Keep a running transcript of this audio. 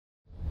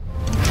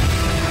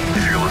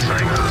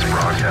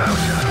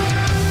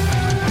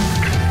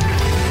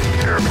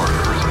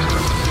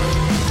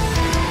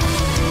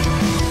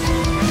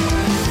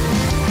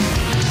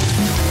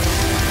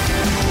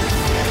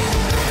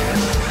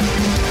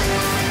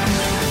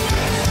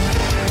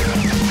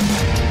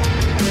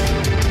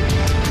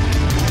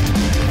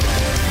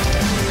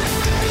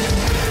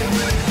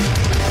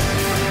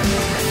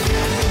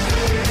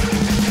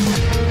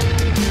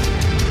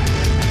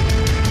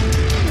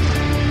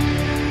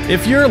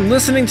If you're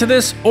listening to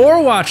this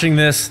or watching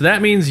this,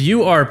 that means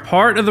you are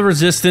part of the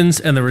Resistance,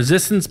 and the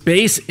Resistance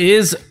base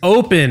is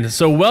open.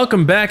 So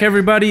welcome back,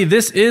 everybody.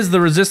 This is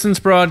the Resistance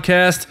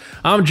broadcast.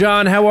 I'm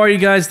John. How are you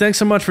guys? Thanks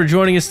so much for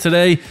joining us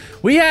today.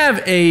 We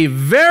have a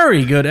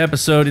very good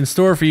episode in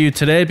store for you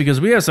today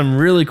because we have some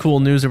really cool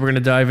news that we're going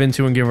to dive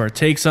into and give our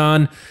takes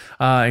on,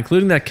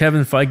 including that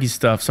Kevin Feige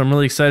stuff. So I'm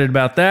really excited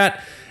about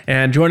that.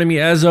 And joining me,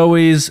 as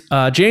always,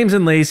 James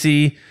and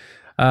Lacey.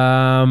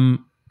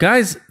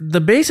 Guys,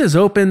 the base is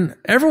open.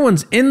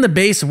 Everyone's in the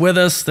base with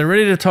us. They're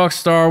ready to talk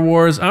Star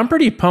Wars. I'm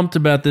pretty pumped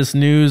about this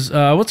news.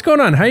 What's going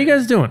on? How you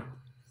guys doing?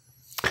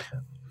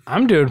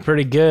 I'm doing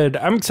pretty good.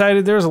 I'm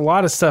excited. There's a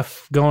lot of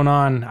stuff going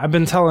on. I've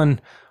been telling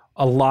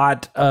a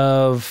lot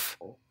of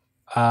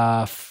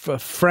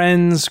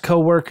friends,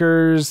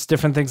 coworkers,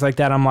 different things like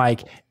that. I'm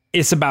like,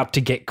 it's about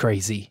to get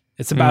crazy.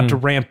 It's about to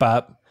ramp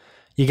up.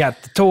 You got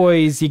the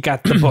toys, you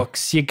got the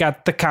books, you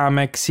got the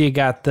comics, you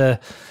got the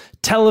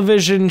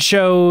television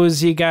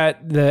shows, you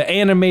got the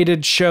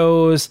animated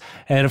shows,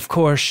 and of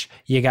course,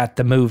 you got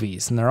the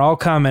movies. And they're all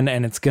coming,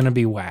 and it's going to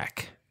be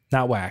whack.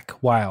 Not whack,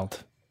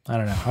 wild. I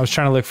don't know. I was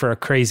trying to look for a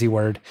crazy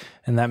word,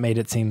 and that made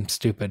it seem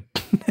stupid.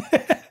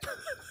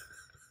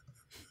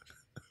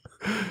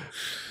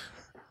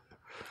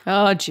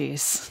 Oh,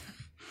 jeez.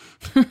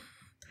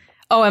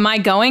 Oh, am I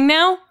going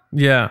now?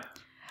 Yeah.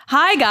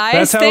 Hi,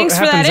 guys. Thanks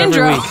for that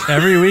intro.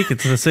 Every week,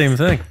 it's the same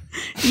thing.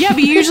 Yeah,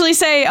 but you usually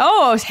say,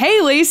 oh,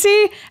 hey,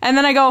 Lacey. And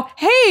then I go,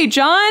 hey,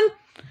 John.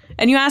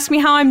 And you ask me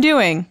how I'm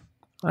doing.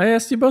 I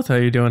asked you both how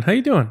you doing. How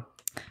you doing?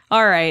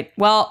 All right.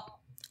 Well,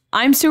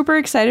 I'm super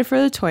excited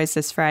for the toys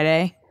this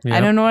Friday. Yep.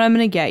 I don't know what I'm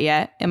going to get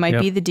yet. It might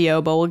be the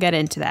Dio, but we'll get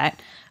into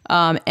that.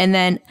 And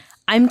then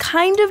I'm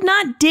kind of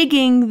not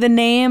digging the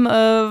name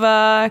of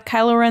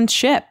Kylo Ren's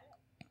ship.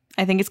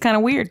 I think it's kind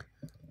of weird.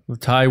 The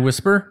TIE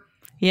Whisper?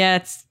 Yeah,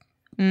 it's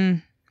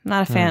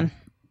not a fan.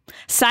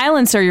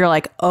 Silencer, you're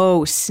like,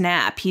 oh,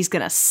 snap. He's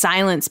going to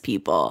silence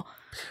people.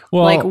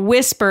 Well, like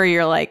Whisper,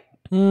 you're like,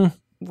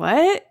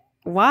 what?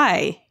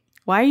 Why?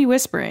 Why are you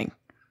whispering?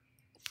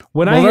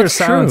 When I hear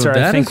silencer,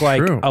 I think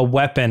like a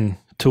weapon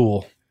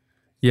tool.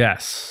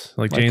 Yes.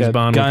 Like James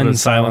Bond would put a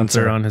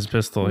silencer on his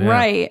pistol. Yeah.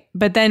 Right.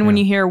 But then when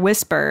you hear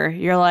Whisper,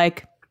 you're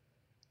like,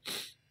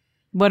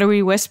 what are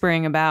we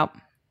whispering about?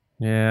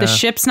 Yeah. The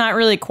ship's not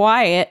really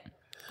quiet.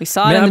 We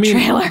saw it in the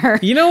trailer.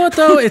 You know what,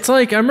 though? It's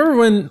like, I remember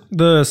when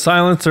the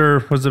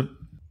silencer was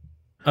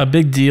a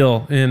big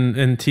deal in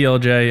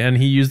TLJ, and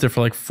he used it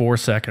for like 4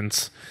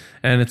 seconds.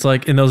 And it's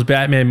like in those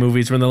Batman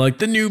movies when they're like,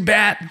 the new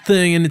bat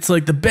thing, and it's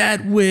like the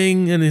bat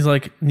wing, and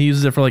he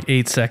uses it for like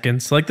 8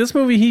 seconds. Like this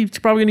movie, he's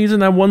probably going to use it in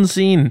that one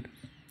scene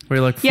where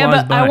he like flies by.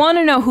 Yeah, but I want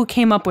to know who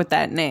came up with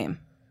that name.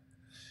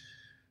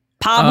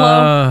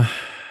 Pablo?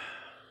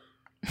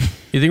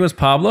 You think it was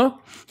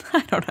Pablo? I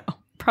don't know.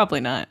 Probably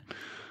not.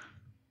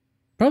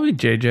 Probably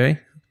JJ.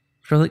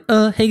 So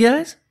like, hey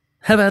guys,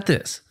 how about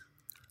this?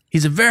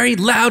 He's a very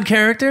loud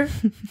character,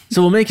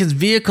 so we'll make his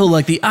vehicle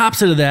like the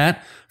opposite of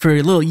that for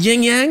a little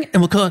yin yang, and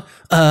we'll call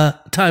it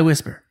TIE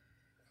Whisper.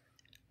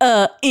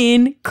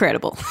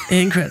 Incredible.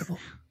 Incredible.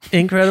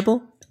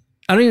 Incredible.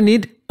 I don't even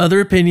need other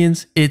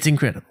opinions. It's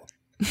incredible.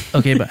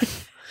 Okay, bye.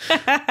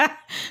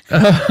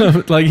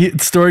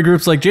 Like story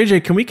groups like,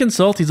 JJ, can we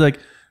consult? He's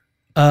like,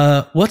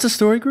 what's a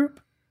story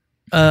group?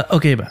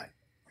 Okay, bye.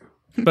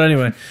 But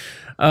anyway,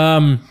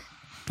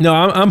 no,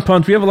 I'm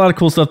pumped. We have a lot of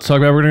cool stuff to talk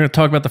about. We're going to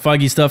talk about the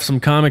Feige stuff, some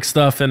comic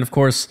stuff, and of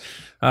course,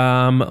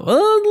 a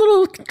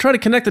little try to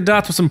connect the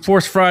dots with some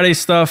Force Friday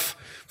stuff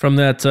from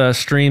that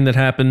stream that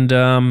happened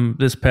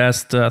this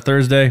past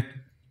Thursday.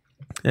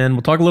 And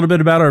we'll talk a little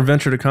bit about our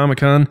adventure to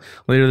Comic-Con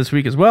later this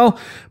week as well.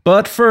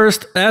 But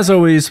first, as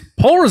always,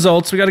 poll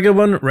results. We got a good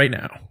one right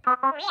now.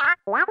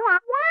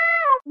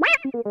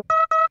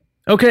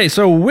 Okay,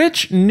 so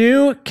which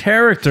new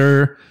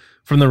character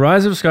from The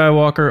Rise of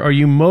Skywalker are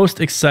you most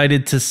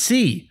excited to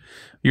see?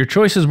 Your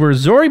choices were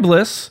Zori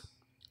Bliss,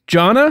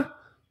 Jonna,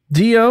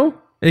 Dio,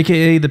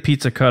 a.k.a. the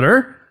Pizza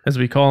Cutter, as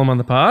we call him on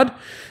the pod,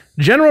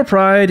 General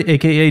Pride,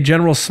 a.k.a.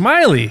 General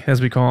Smiley, as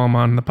we call him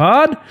on the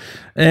pod.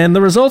 And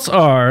the results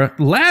are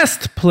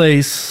last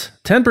place,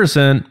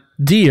 10%,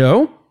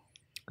 Dio,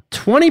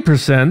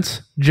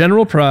 20%,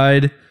 General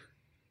Pride,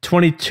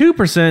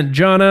 22%,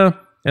 Jonna,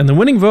 and the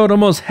winning vote,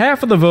 almost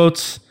half of the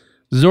votes,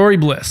 Zori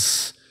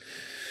Bliss.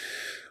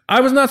 I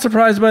was not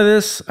surprised by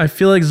this. I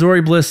feel like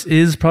Zori Bliss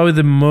is probably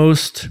the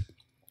most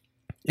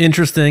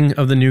interesting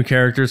of the new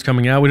characters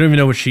coming out. We don't even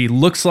know what she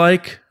looks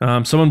like.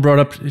 Someone brought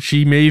up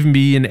she may even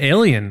be an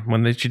alien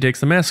when she takes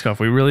the mask off.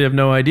 We really have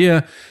no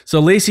idea. So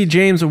Lacey,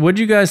 James, what'd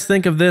you guys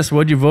think of this?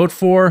 What'd you vote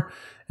for?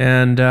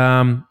 And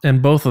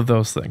both of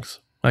those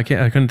things. I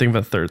couldn't think of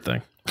a third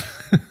thing.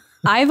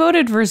 I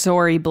voted for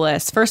Zori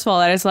Bliss. First of all,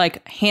 that is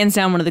like hands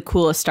down one of the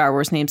coolest Star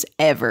Wars names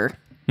ever.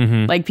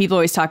 Mm-hmm. Like people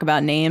always talk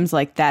about names,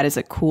 like that is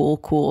a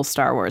cool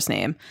Star Wars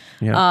name.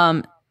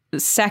 Yeah.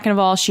 Second of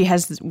all, she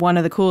has one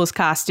of the coolest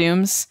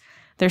costumes.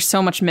 There's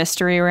so much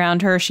mystery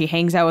around her. She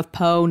hangs out with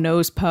Poe,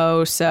 knows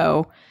Poe.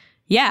 So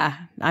yeah,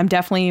 I'm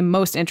definitely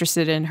most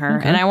interested in her.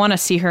 Okay. And I want to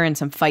see her in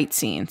some fight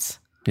scenes.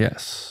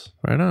 Yes.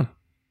 Right on.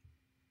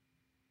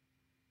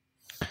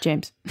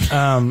 James.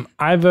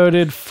 I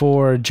voted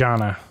for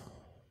Jonna.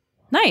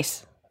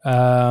 Nice.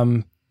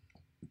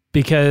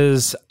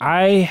 Because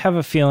I have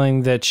a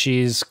feeling that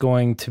she's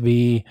going to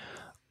be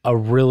a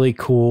really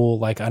cool,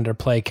 like,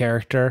 underplay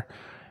character.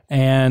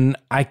 And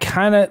I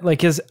kind of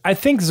like I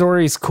think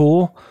Zori's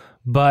cool,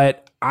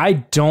 but I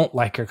don't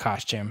like her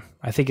costume.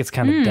 I think it's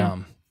kind of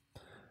dumb.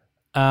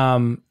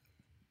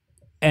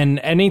 And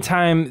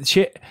anytime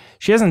she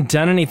hasn't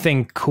done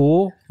anything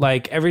cool,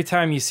 like every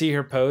time you see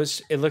her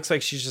pose, it looks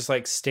like she's just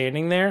like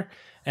standing there.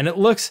 And it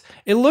looks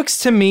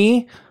to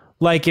me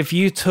like if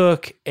you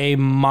took a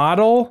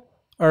model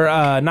or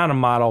not a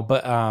model,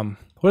 but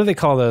what do they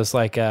call those?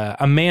 Like a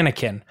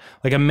mannequin,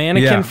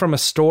 from a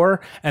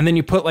store. And then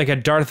you put like a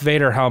Darth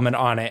Vader helmet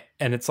on it.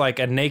 And it's like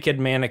a naked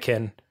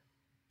mannequin,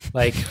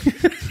 like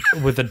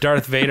with a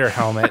Darth Vader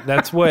helmet.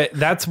 That's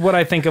what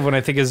I think of when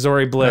I think of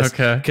Zori Bliss.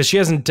 Okay. Because she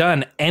hasn't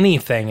done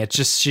anything.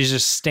 She's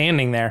just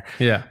standing there.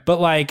 Yeah. But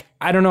like,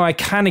 I don't know. I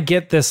kind of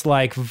get this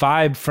like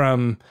vibe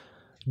from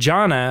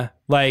Jonna,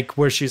 like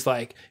where she's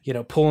like, you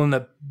know, pulling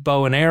the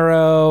bow and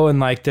arrow, and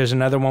like there's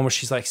another one where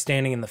she's like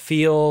standing in the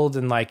field,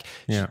 and like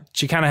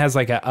she kind of has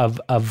like a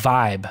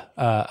vibe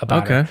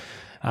about her.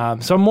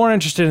 So I'm more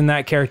interested in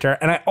that character,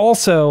 and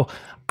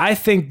I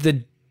think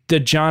the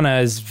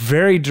Jonna is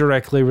very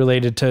directly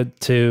related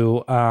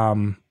to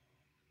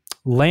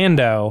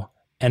Lando,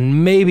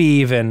 and maybe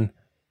even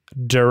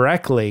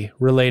directly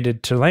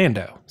related to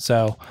Lando.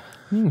 So.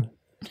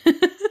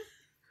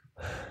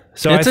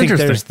 So it's I think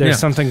there's interesting.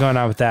 something going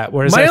on with that.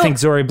 Whereas I think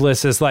Zori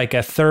Bliss is like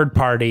a third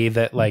party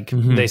that like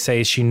they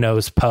say she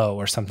knows Poe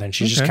or something.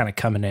 She's just kind of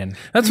coming in.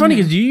 That's funny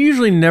because you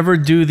usually never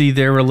do the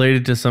they're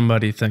related to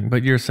somebody thing,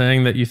 but you're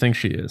saying that you think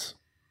she is.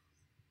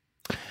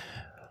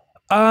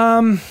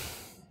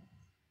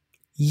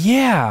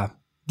 Yeah,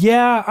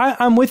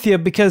 I'm with you,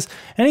 because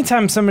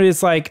anytime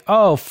somebody's like,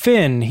 oh,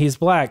 Finn, he's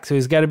black, so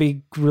he's got to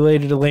be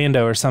related to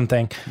Lando or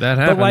something. That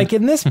happened. But like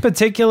in this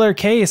particular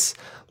case,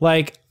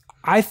 like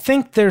I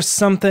think there's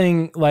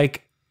something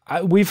like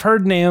we've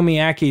heard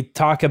Naomi Aki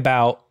talk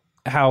about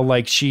how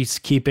like she's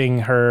keeping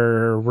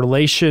her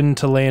relation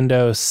to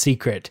Lando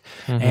secret,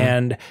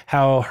 and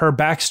how her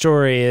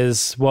backstory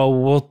is,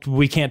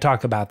 we can't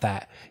talk about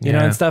that, you know,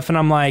 and stuff. And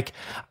I'm like,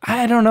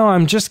 I don't know.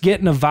 I'm just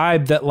getting a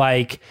vibe that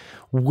like,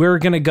 we're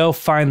going to go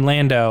find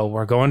Lando.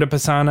 We're going to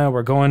Pisana.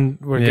 We're going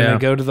to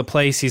go to the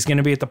place. He's going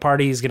to be at the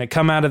party. He's going to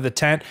come out of the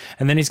tent,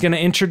 and then he's going to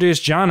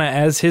introduce Jonna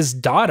as his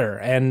daughter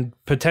and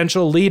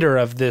potential leader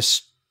of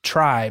this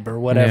tribe or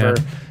whatever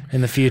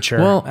in the future.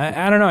 Well,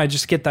 I don't know. I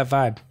just get that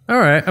vibe. All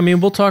right. I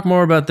mean, we'll talk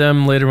more about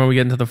them later when we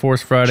get into the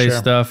Force Friday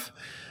stuff.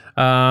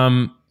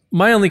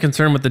 My only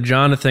concern with the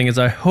Jonna thing is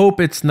I hope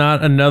it's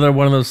not another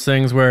one of those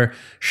things where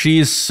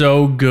she's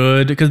so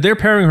good, because they're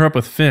pairing her up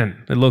with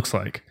Finn, it looks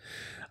like.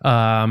 You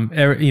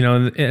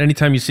know,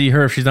 anytime you see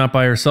her, if she's not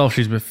by herself,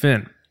 she's with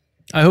Finn.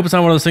 I hope it's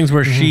not one of those things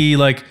where she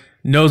like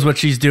knows what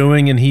she's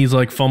doing and he's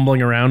like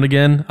fumbling around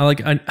again.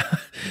 I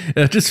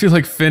just feel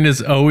like Finn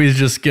is always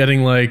just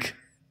getting like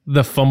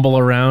the fumble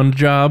around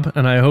job,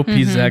 and I hope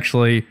he's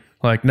actually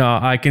like, no,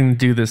 I can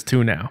do this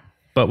too now.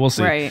 But we'll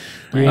see. Right.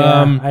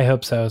 Yeah, I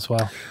hope so as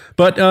well.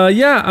 But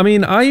yeah, I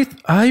mean,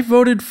 I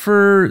voted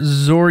for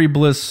Zori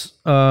Bliss,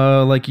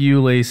 like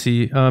you,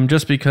 Lacey,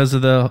 just because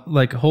of the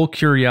like whole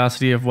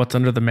curiosity of what's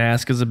under the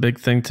mask is a big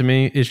thing to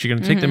me. Is she going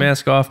to take the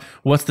mask off?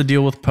 What's the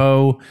deal with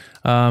Poe?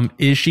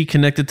 Is she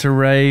connected to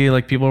Rey?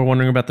 Like people are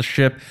wondering about the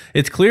ship.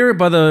 It's clear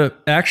by the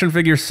action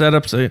figure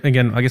setups.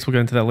 Again, I guess we'll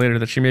get into that later,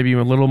 that she may be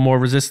a little more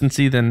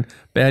resistancy than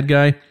bad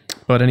guy.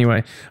 But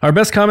anyway, our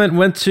best comment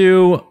went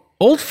to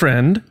old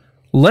friend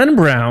Len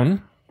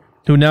Brown,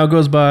 who now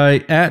goes by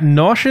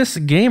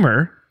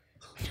 @NauseousGamer.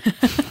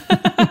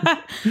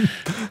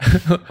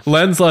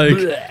 Len's like,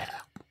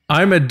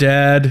 I'm a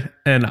dad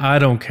and I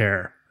don't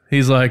care.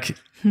 He's like,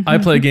 I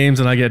play games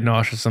and I get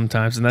nauseous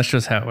sometimes, and that's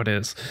just how it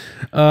is.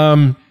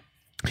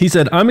 He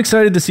said, I'm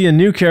excited to see a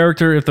new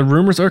character, if the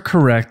rumors are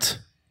correct,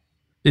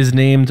 is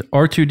named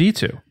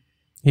R2-D2.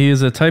 He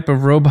is a type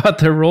of robot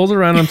that rolls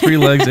around on 3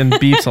 legs and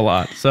beeps a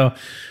lot. So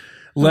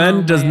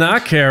Len does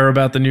not care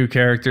about the new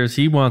characters.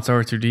 He wants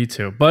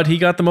R2-D2, but he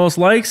got the most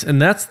likes,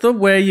 and that's the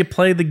way you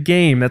play the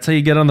game. That's how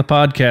you get on the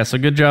podcast. So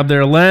good job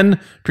there, Len.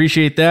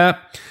 Appreciate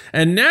that.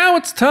 And now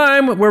it's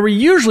time where we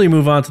usually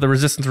move on to the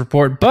Resistance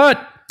Report,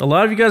 but a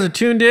lot of you guys are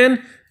tuned in.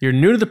 You're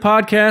new to the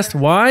podcast.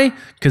 Why?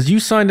 Because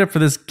you signed up for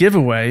this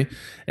giveaway,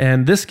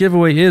 and this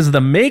giveaway is the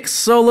Make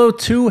Solo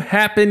 2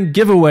 Happen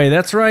giveaway.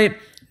 That's right.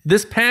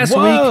 This past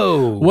week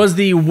was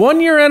the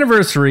 1-year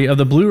anniversary of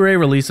the Blu-ray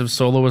release of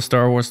Solo: A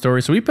Star Wars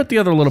Story. So we put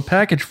together a little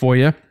package for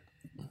you.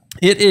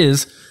 It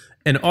is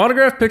an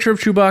autographed picture of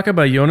Chewbacca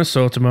by Jonas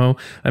Sotomo,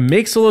 a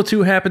Make Solo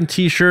 2 Happen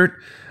t-shirt,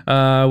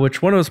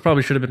 which one of us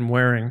probably should have been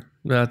wearing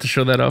to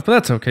show that off, but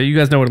that's okay. You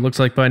guys know what it looks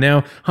like by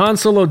now. Han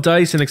Solo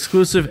dice, an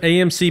exclusive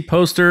AMC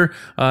poster,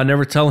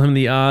 Never Tell Him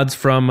the Odds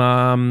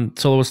from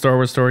Solo: A Star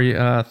Wars Story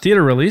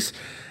theater release,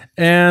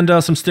 and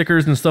some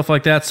stickers and stuff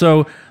like that.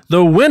 So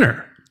the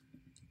winner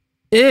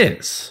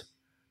is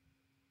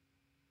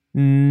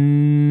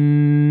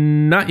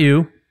Not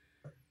you,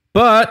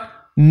 but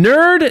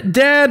Nerd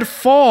Dad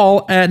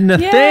Fall at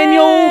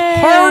Nathaniel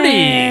Hardy.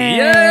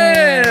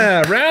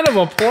 Yeah! Round of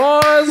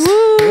applause.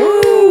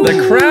 Woo!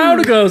 The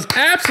crowd goes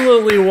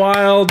absolutely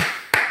wild.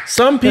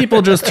 Some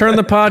people just turned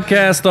the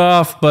podcast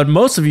off, but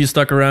most of you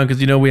stuck around because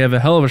you know we have a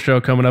hell of a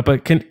show coming up.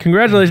 But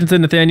congratulations to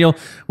Nathaniel.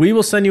 We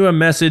will send you a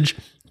message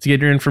to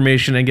get your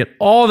information and get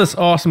all this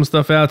awesome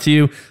stuff out to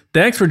you.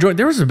 Thanks for joining.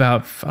 There was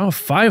about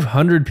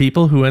 500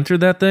 people who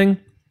entered that thing.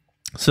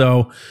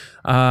 So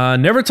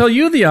never tell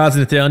you the odds,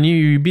 Nathaniel.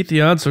 You beat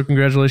the odds, so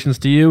congratulations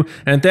to you.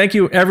 And thank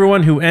you,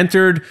 everyone who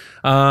entered.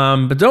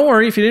 But don't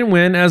worry if you didn't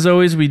win. As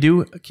always, we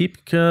do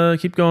keep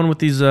going with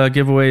these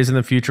giveaways in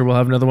the future. We'll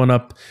have another one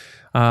up,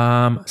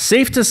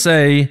 safe to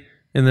say,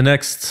 in the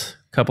next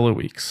couple of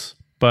weeks.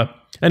 But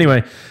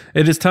anyway,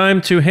 it is time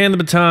to hand the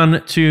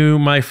baton to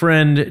my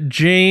friend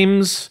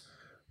James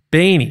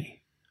Bainey,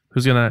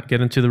 who's going to get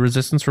into the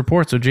Resistance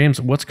Report. So,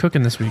 James, what's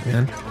cooking this week,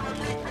 man?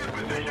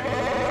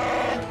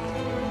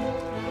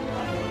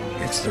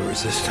 It's the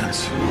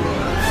Resistance.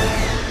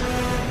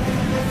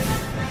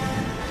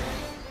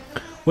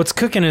 What's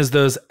cooking is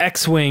those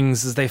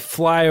X-Wings as they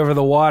fly over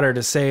the water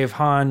to save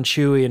Han,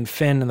 Chewie, and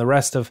Finn and the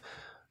rest of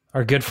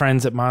our good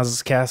friends at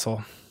Maz's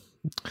castle.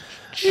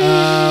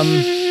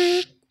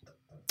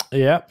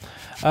 Yeah.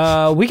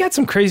 We got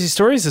some crazy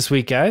stories this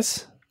week,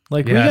 guys.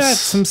 We got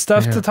some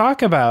stuff to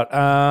talk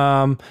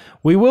about.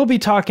 We will be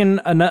talking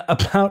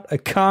about a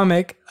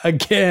comic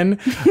again.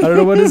 I don't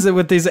know what is it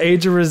with these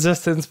Age of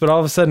Resistance, but all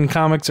of a sudden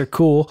comics are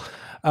cool.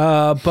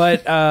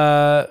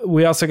 But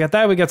we also got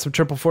that. We got some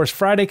Triple Force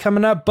Friday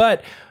coming up.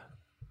 But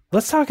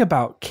let's talk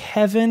about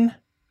Kevin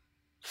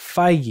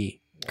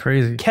Feige.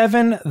 Crazy.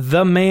 Kevin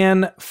the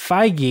Man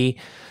Feige.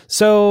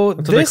 So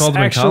that's this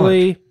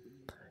actually,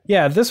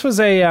 this was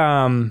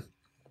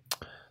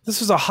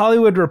a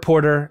Hollywood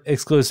Reporter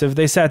exclusive.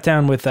 They sat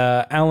down with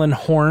Alan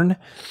Horn,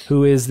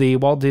 who is the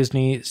Walt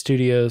Disney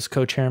Studios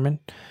co-chairman,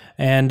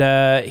 and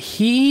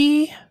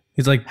he's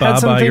like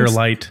Bob Iger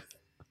Light.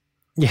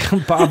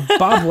 Yeah, Bob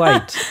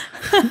Light.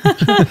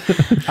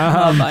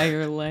 Bob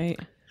Iger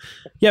Light.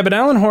 Yeah, but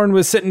Alan Horn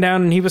was sitting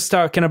down and he was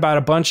talking about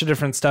a bunch of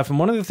different stuff. And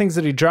one of the things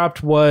that he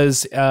dropped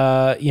was,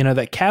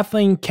 that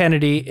Kathleen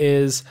Kennedy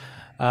is,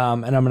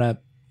 and I'm going to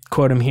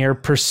quote him here,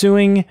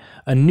 pursuing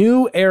a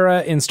new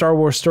era in Star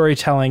Wars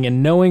storytelling,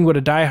 and knowing what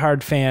a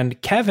diehard fan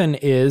Kevin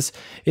is,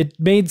 it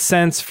made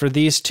sense for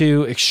these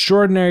two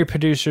extraordinary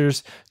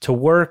producers to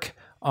work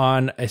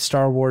on a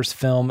Star Wars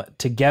film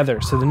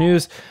together. So the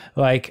news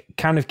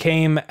kind of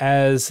came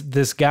as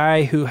this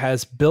guy who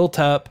has built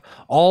up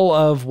all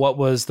of what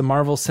was the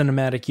Marvel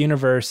Cinematic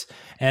Universe,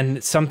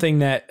 and something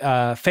that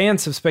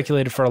fans have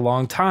speculated for a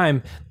long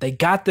time. They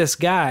got this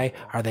guy.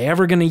 Are they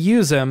ever going to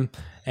use him?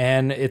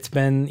 And it's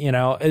been,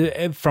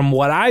 from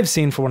what I've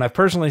seen, from what I've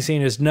personally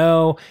seen, is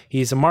no,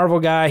 he's a Marvel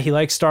guy. He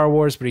likes Star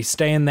Wars, but he's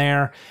staying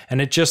there. And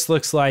it just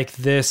looks like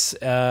this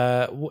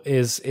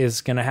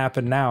is going to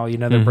happen now.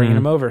 They're bringing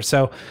him over.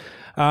 So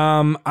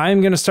I'm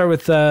going to start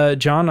with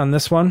John on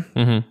this one.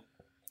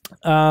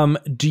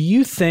 Mm-hmm. Do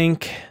you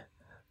think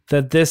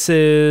that this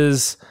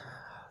is...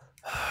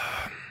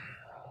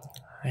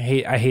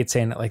 I hate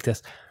saying it like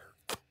this.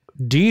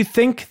 Do you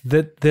think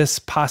that this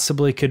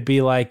possibly could be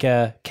like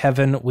a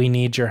Kevin, we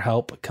need your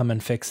help, come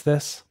and fix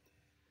this?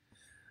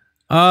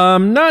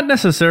 Not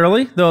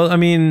necessarily, though. I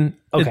mean,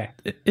 okay,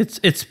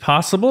 it's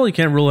possible. You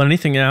can't rule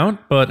anything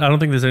out, but I don't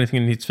think there's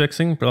anything that needs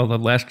fixing. But the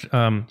last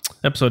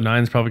episode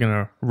 9 is probably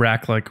going to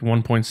rack like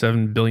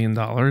 $1.7 billion,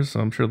 so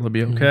I'm sure they'll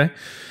be okay.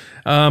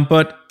 Mm-hmm.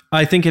 But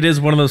I think it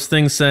is one of those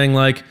things saying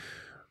like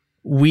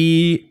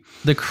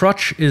the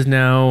crutch is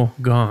now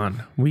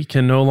gone. We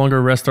can no longer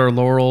rest our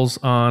laurels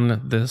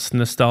on this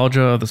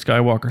nostalgia of the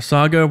Skywalker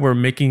saga. We're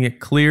making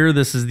it clear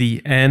this is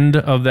the end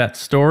of that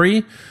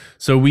story.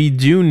 So we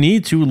do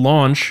need to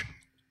launch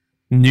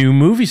new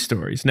movie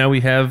stories. Now we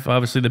have,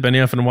 obviously, the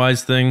Benioff and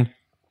Weiss thing,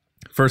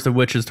 first of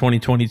which is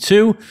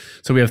 2022.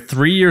 So we have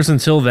 3 years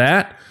until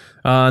that.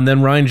 And then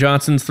Rian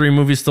Johnson's 3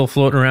 movies still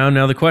floating around.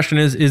 Now the question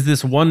is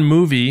this one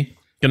movie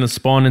going to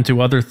spawn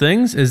into other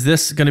things? Is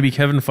this going to be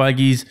Kevin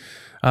Feige's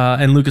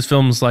and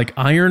Lucasfilm's like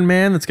Iron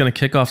Man that's going to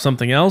kick off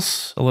something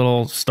else, a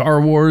little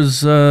Star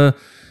Wars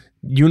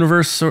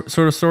universe sort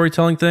of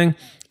storytelling thing?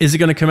 Is it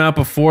going to come out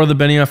before the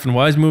Benioff and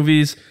Weiss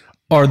movies?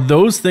 Are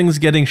those things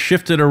getting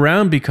shifted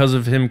around because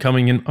of him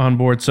coming on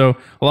board? So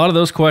a lot of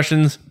those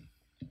questions.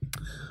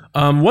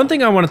 One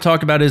thing I want to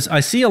talk about is I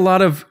see a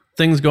lot of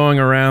things going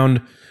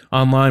around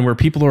online where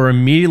people are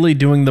immediately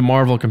doing the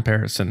Marvel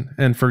comparison,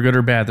 and for good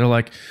or bad, they're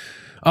like,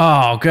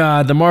 "Oh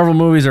God, the Marvel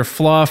movies are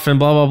fluff and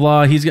blah blah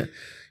blah."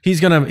 He's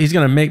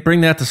gonna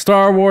bring that to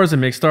Star Wars and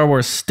make Star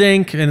Wars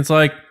stink. And it's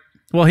like,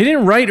 well, he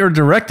didn't write or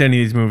direct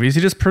any of these movies.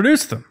 He just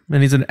produced them,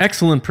 and he's an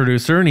excellent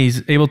producer, and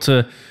he's able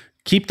to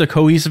keep the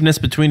cohesiveness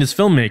between his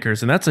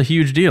filmmakers, and that's a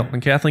huge deal.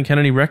 And Kathleen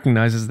Kennedy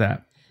recognizes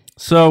that.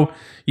 So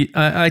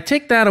I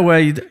take that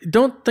away.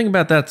 Don't think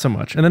about that so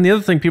much. And then the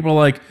other thing, people are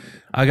like,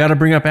 I got to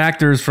bring up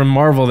actors from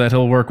Marvel that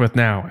he'll work with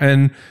now,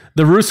 and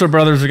the Russo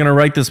brothers are going to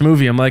write this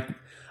movie. I'm like,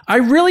 I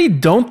really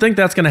don't think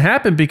that's going to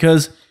happen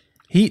because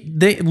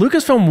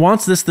Lucasfilm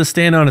wants this to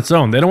stand on its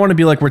own. They don't want to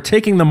be like, we're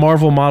taking the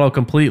Marvel model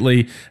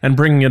completely and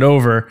bringing it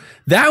over.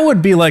 That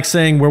would be like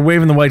saying we're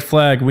waving the white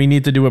flag. We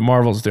need to do what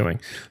Marvel's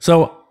doing.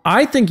 So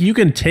I think you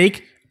can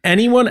take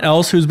anyone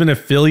else who's been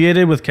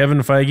affiliated with Kevin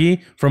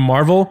Feige from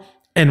Marvel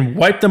and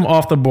wipe them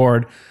off the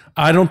board.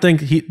 I don't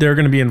think they're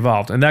going to be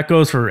involved. And that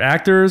goes for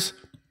actors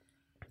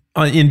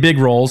in big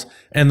roles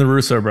and the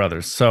Russo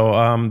brothers.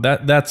 So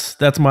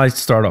that's my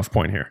start off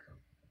point here.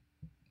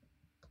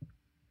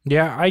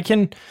 Yeah, I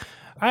can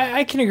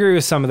agree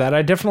with some of that.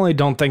 I definitely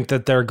don't think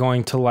that they're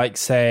going to like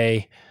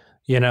say,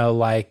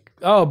 like,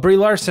 oh, Brie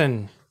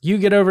Larson, you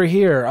get over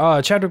here.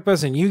 Oh, Chadwick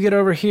Boseman, you get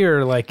over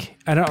here. Like,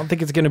 I don't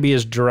think it's going to be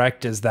as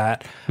direct as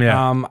that.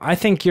 Yeah. I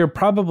think you're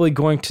probably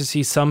going to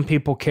see some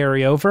people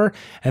carry over,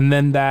 and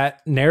then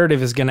that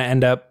narrative is going to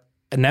end up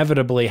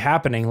inevitably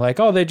happening. Like,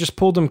 oh, they just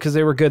pulled them because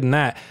they were good in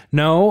that.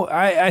 No,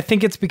 I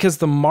think it's because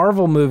the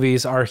Marvel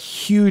movies are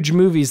huge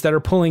movies that are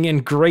pulling in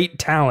great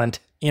talent.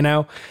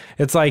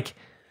 It's like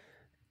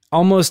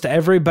almost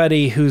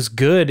everybody who's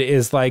good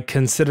is like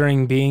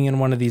considering being in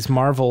one of these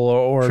Marvel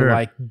or sure.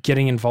 like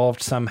getting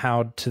involved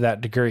somehow to that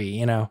degree,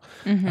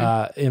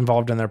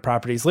 involved in their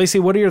properties. Lacey,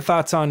 what are your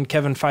thoughts on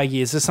Kevin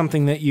Feige? Is this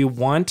something that you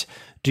want?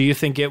 Do you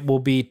think it will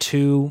be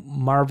too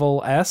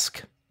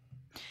Marvel-esque?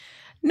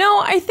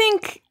 No, I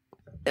think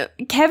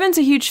Kevin's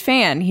a huge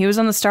fan. He was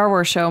on the Star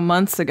Wars show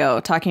months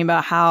ago talking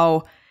about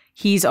how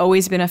he's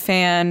always been a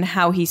fan,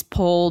 how he's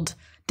pulled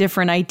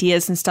different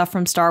ideas and stuff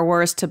from Star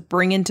Wars to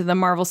bring into the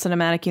Marvel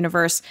Cinematic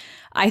Universe.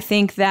 I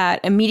think that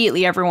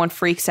immediately everyone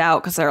freaks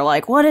out because they're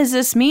like, what does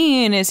this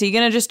mean? Is he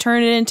going to just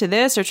turn it into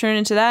this or turn it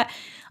into that?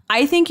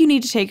 I think you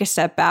need to take a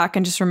step back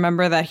and just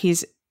remember that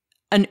he's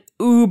an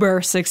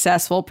uber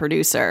successful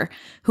producer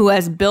who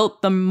has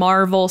built the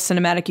Marvel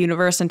Cinematic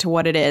Universe into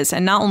what it is.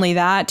 And not only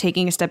that,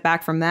 taking a step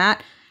back from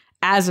that,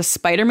 as a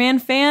Spider-Man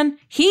fan,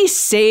 he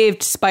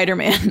saved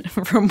Spider-Man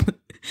from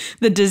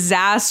the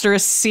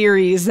disastrous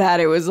series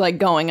that it was like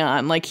going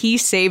on. Like, he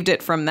saved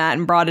it from that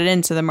and brought it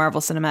into the Marvel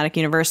Cinematic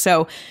Universe.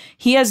 So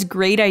he has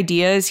great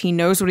ideas. He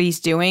knows what he's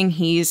doing.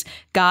 He's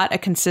got a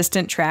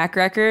consistent track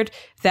record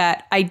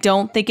that I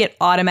don't think it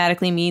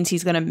automatically means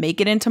he's going to make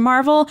it into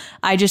Marvel.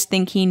 I just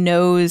think he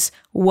knows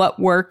what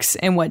works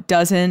and what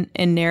doesn't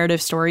in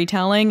narrative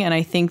storytelling. And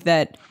I think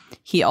that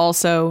he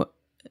also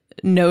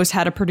knows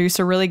how to produce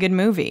a really good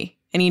movie.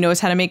 And he knows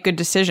how to make good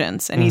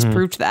decisions. And he's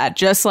proved that.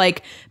 Just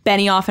like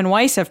Benioff and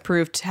Weiss have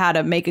proved how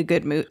to make a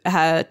good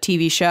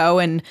TV show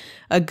and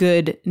a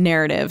good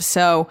narrative.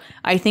 So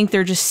I think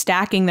they're just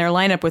stacking their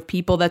lineup with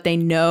people that they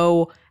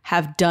know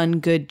have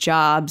done good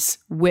jobs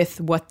with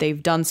what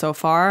they've done so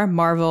far,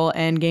 Marvel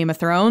and Game of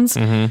Thrones.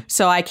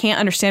 So I can't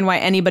understand why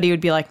anybody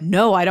would be like,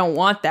 no, I don't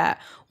want that.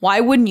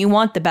 Why wouldn't you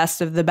want the best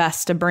of the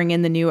best to bring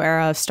in the new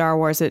era of Star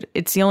Wars?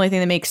 It's the only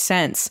thing that makes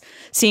sense.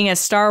 Seeing as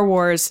Star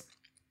Wars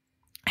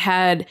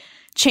had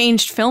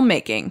changed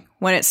filmmaking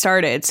when it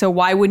started. So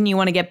why wouldn't you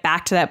want to get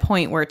back to that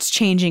point where it's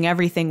changing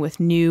everything with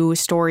new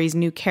stories,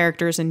 new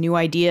characters, and new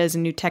ideas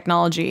and new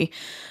technology,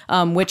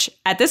 which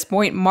at this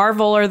point,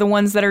 Marvel are the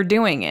ones that are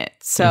doing it.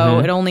 So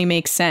it only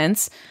makes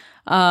sense.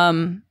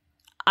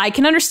 I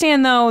can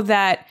understand, though,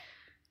 that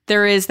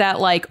there is that,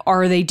 like,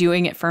 are they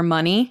doing it for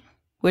money?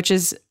 Which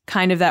is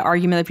kind of that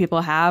argument that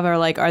people have, are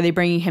like, are they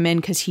bringing him in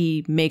because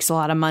he makes a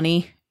lot of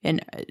money?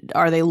 And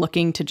are they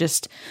looking to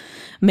just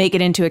make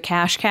it into a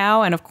cash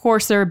cow? And of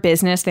course, they're a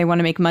business. They want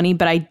to make money.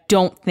 But I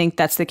don't think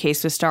that's the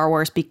case with Star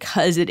Wars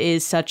because it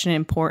is such an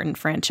important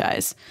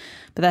franchise.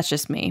 But that's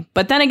just me.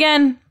 But then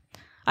again,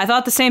 I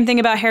thought the same thing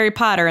about Harry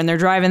Potter, and they're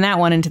driving that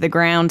one into the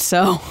ground.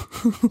 So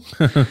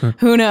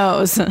who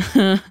knows?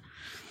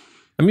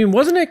 I mean,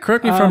 wasn't it,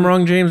 correct me if I'm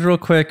wrong, James, real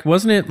quick,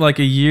 wasn't it like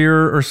a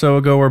year or so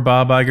ago where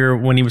Bob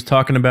Iger, when he was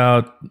talking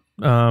about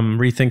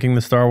rethinking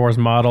the Star Wars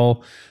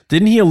model,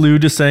 didn't he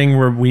allude to saying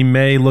where we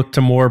may look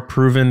to more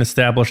proven,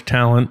 established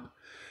talent?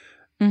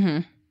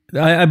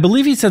 I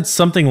believe he said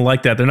something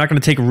like that. They're not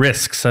going to take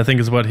risks, I think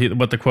is what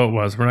the quote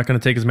was. We're not going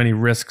to take as many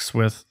risks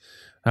with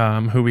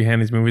who we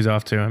hand these movies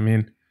off to. I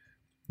mean,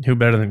 who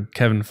better than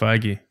Kevin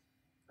Feige?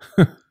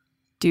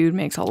 Dude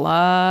makes a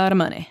lot of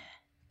money.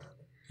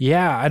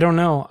 Yeah, I don't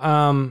know.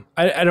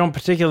 I don't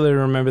particularly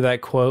remember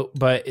that quote,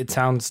 but it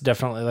sounds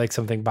definitely like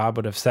something Bob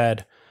would have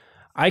said.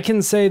 I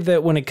can say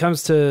that when it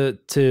comes to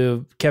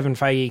Kevin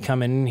Feige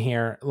coming in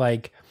here,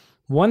 like,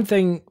 one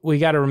thing we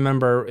got to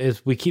remember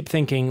is we keep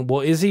thinking,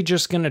 well, is he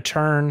just going to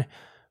turn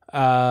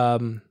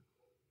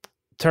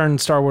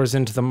Star Wars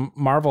into the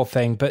Marvel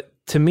thing? But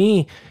to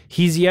me,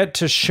 he's yet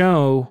to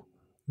show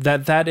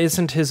that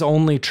isn't his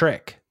only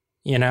trick,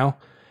 you know?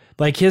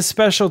 Like, his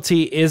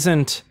specialty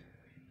isn't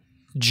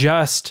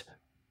just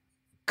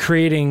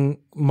creating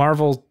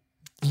Marvel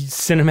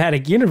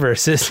cinematic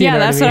universes. Yeah,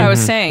 that's what I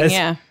was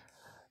saying.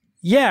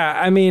 Yeah,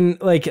 I mean,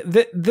 like,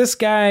 this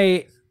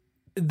guy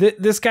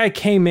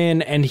came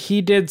in and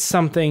he did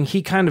something.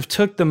 He kind of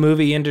took the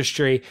movie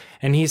industry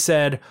and he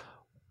said,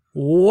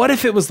 what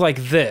if it was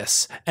like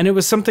this? And it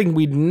was something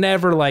we'd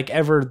never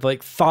ever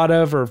thought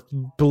of or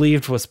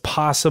believed was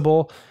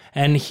possible.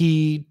 And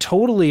he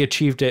totally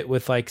achieved it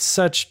with like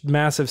such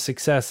massive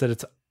success that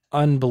it's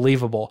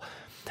unbelievable.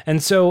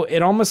 And so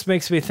it almost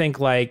makes me think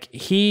like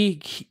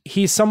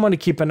he's someone to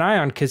keep an eye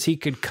on, because he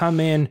could come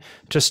in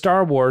to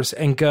Star Wars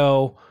and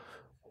go,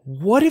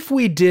 what if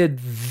we did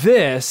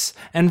this?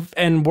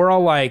 And we're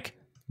all like,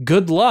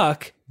 good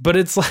luck. But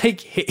it's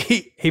like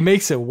he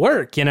makes it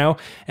work, you know?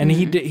 And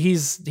he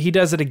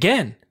does it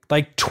again.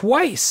 Like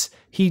twice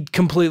he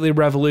completely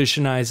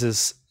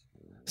revolutionizes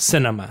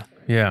cinema.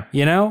 Yeah.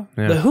 You know?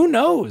 Yeah. Who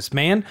knows,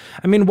 man?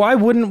 I mean, why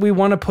wouldn't we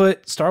want to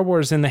put Star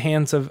Wars in the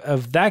hands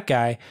of that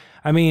guy?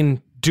 I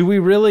mean, do we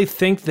really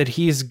think that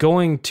he's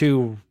going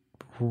to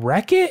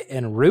wreck it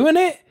and ruin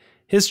it?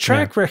 His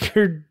track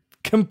record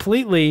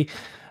completely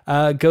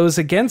goes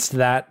against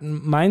that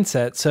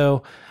mindset.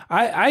 So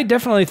I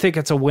definitely think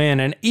it's a win.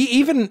 And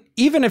even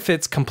if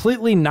it's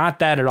completely not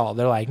that at all,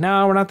 they're like,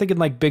 no, we're not thinking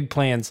like big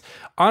plans.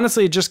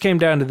 Honestly, it just came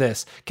down to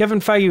this. Kevin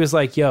Feige was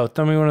like, yo,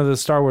 throw me one of those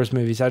Star Wars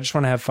movies. I just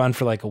want to have fun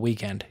for like a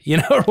weekend, you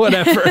know, or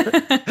whatever.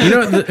 You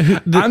know,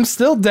 I'm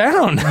still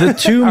down. The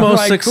two most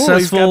like, successful,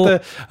 cool, he's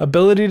got the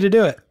ability to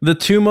do it. The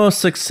two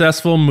most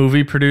successful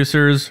movie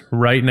producers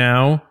right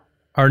now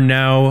are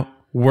now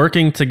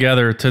working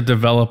together to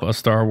develop a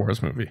Star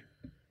Wars movie.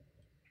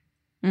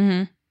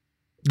 Mm-hmm.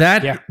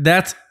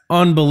 That's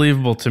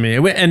unbelievable to me.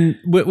 And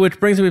which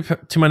brings me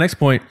to my next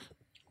point.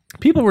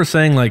 People were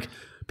saying like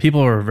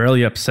people were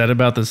really upset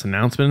about this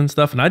announcement and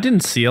stuff, and I didn't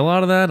see a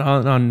lot of that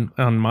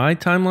on my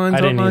timelines.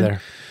 I didn't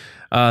either.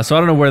 So I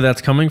don't know where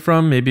that's coming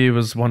from. Maybe it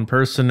was one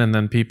person, and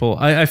then people.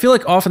 I feel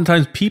like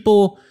oftentimes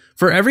people,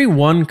 for every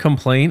one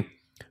complaint,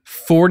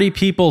 40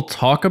 people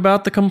talk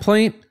about the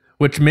complaint,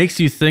 which makes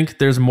you think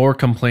there's more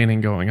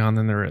complaining going on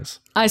than there is.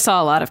 I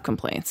saw a lot of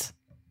complaints.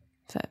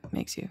 That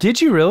makes you.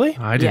 Did you really?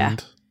 I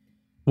didn't.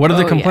 What are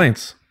the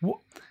complaints?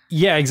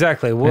 Yeah,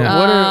 exactly. What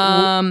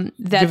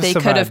that they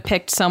could have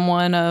picked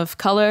someone of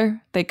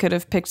color. They could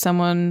have picked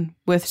someone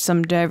with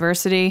some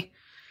diversity.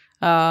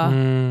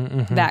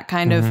 That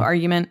kind of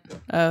argument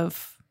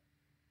of,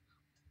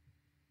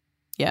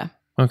 okay.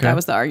 That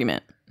was the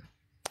argument.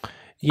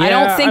 Yeah, I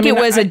don't think it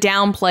was a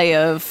downplay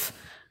of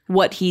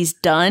what he's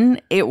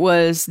done. It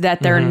was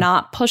that they're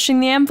not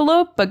pushing the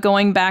envelope. But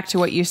going back to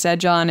what you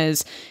said, John,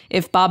 is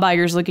if Bob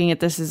Iger's looking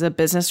at this as a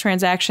business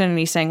transaction and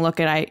he's saying,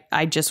 look,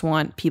 I just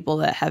want people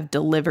that have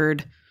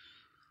delivered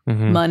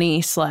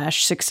money /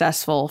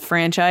 successful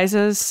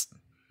franchises.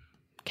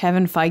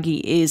 Kevin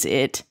Feige is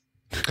it.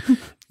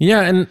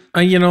 Yeah. And,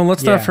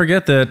 let's not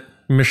forget that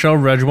Michelle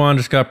Rejwan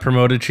just got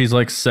promoted. She's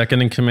like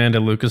second in command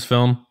at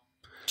Lucasfilm.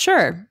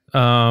 Sure.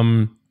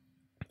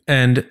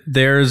 And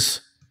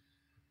there's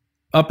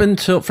up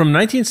until from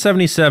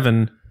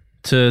 1977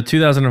 to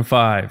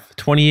 2005,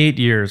 28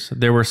 years,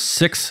 there were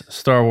 6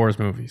 Star Wars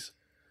movies.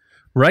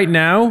 Right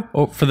now,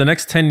 for the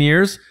next 10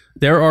 years,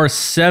 there are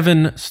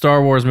 7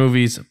 Star Wars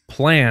movies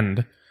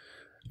planned,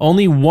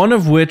 only one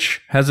of which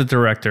has a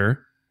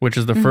director, which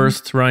is the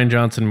first Rian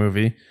Johnson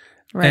movie.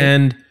 Right.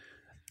 And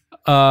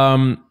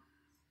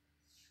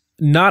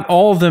not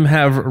all of them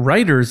have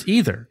writers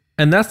either.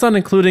 And that's not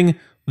including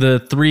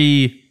the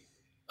 3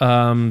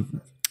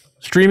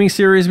 streaming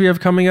series we have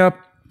coming up.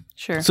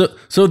 Sure.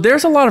 So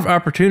there's a lot of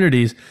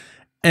opportunities,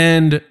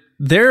 and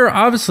they're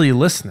obviously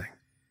listening.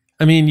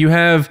 I mean, you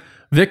have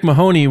Vic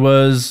Mahoney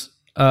was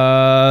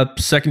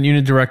second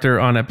unit director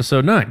on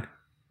Episode 9.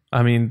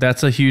 I mean,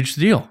 that's a huge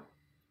deal.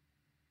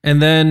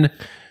 And then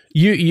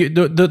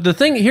the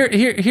thing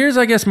here's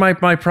I guess my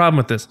problem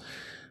with this.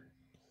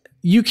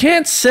 You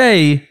can't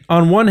say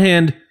on one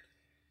hand,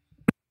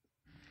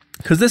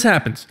 because this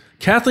happens.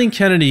 Kathleen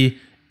Kennedy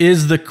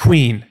is the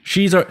queen.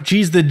 She's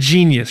the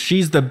genius.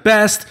 She's the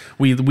best.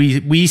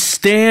 We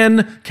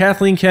stan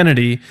Kathleen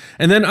Kennedy.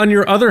 And then on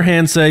your other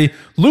hand say,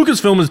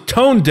 Lucasfilm is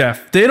tone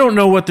deaf. They don't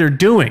know what they're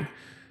doing.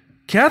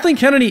 Kathleen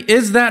Kennedy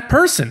is that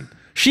person.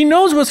 She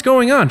knows what's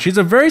going on. She's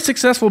a very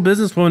successful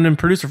businesswoman and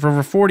producer for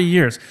over 40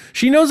 years.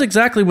 She knows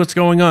exactly what's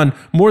going on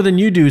more than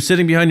you do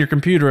sitting behind your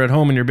computer at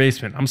home in your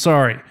basement. I'm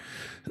sorry.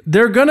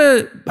 They're going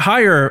to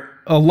hire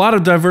a lot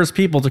of diverse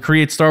people to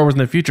create Star Wars in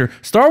the future.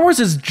 Star Wars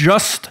is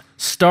just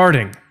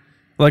starting.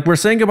 Like we're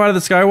saying goodbye to the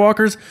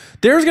Skywalkers.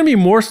 There's going to be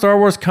more Star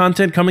Wars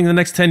content coming in the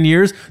next 10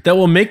 years that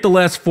will make the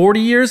last 40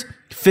 years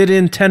fit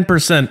in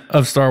 10%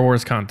 of Star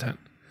Wars content.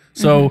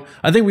 So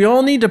I think we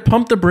all need to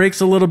pump the brakes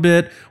a little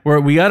bit,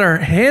 where we got our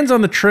hands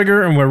on the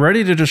trigger and we're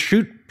ready to just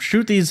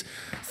shoot these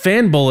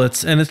fan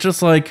bullets. And it's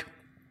just like,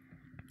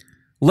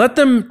 let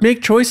them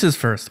make choices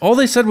first. All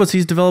they said was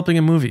he's developing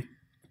a movie.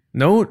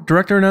 No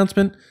director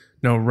announcement.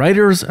 No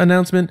writer's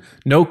announcement,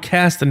 no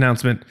cast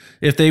announcement.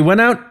 If they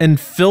went out and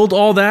filled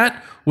all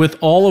that with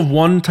all of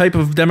one type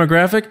of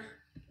demographic,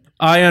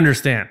 I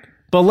understand.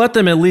 But let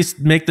them at least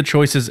make the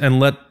choices and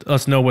let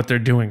us know what they're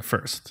doing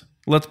first.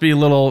 Let's be a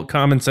little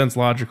common sense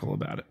logical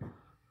about it.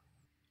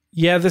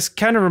 Yeah, this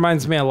kind of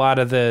reminds me a lot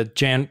of the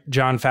Jon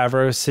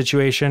Favreau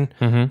situation.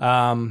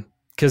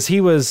 Because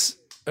he was,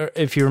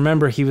 if you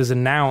remember, he was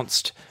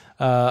announced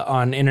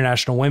on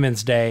International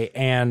Women's Day.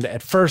 And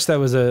at first that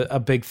was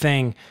a big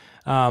thing.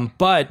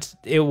 But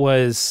it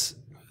was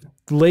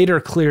later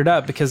cleared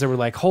up because they were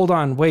like, hold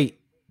on, wait,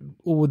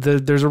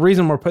 there's a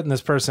reason we're putting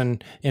this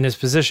person in his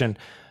position.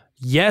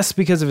 Yes,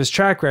 because of his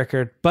track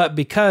record, but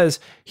because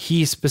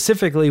he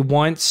specifically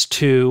wants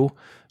to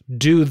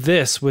do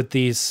this with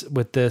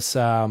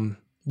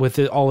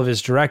all of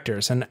his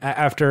directors. And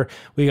after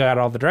we got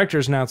all the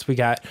directors announced, we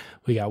got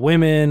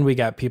women, we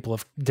got people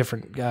of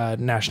different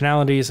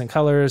nationalities and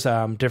colors,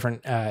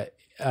 different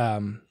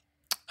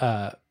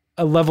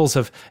levels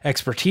of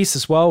expertise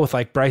as well, with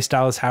like Bryce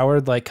Dallas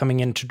Howard like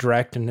coming in to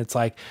direct, and it's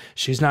like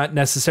she's not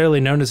necessarily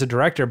known as a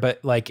director,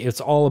 but like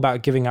it's all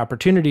about giving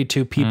opportunity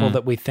to people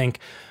that we think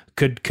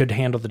could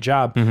handle the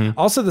job.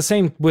 Also the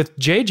same with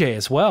JJ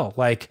as well.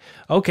 Like,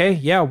 okay,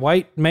 yeah,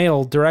 white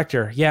male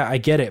director. Yeah, I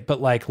get it.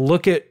 But like,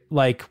 look at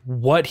like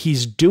what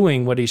he's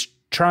doing, what he's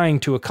trying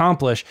to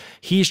accomplish.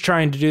 He's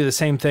trying to do the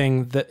same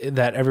thing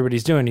that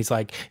everybody's doing. He's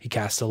like, he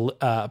cast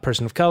a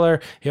person of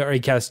color, or he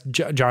cast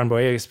John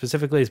Boyega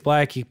specifically as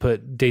black. He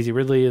put Daisy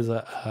Ridley as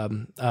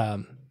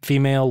a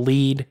female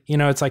lead. You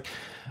know, it's like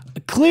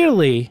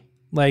clearly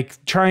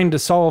like trying to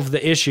solve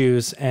the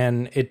issues,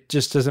 and it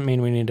just doesn't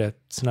mean we need to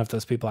snuff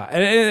those people out.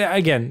 And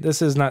again,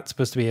 this is not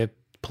supposed to be a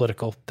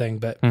political thing,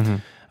 but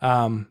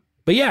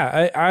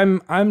yeah,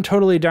 I'm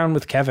totally down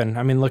with Kevin.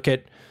 I mean, look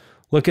at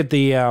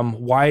the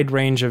wide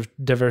range of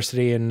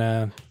diversity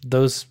in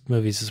those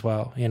movies as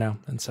well, you know,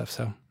 and stuff.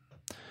 So,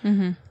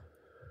 all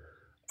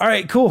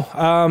right, cool.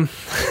 Gosh,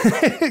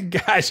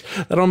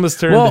 that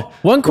almost turned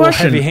one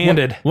question,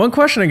 heavy-handed. One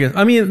question, I guess.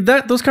 I mean,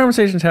 those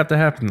conversations have to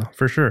happen, though,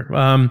 for sure.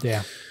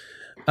 Yeah.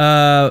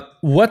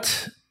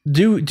 What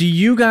do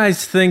you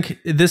guys think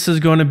this is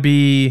going to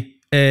be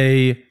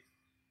a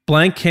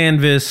blank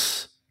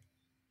canvas,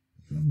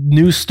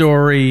 new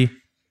story,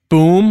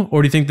 boom?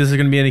 Or do you think this is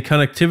going to be any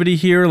connectivity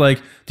here?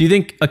 Like, do you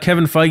think a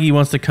Kevin Feige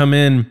wants to come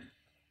in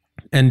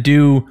and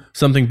do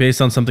something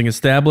based on something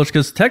established?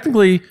 Because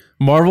technically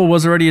Marvel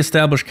was already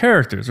established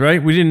characters,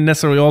 right? We didn't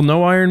necessarily all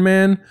know Iron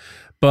Man,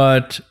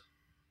 but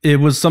it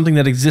was something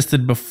that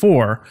existed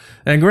before.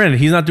 And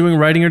granted, he's not doing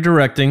writing or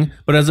directing,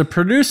 but as a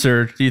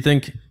producer, do you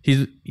think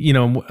he's, you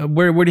know,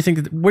 where do you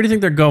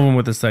think they're going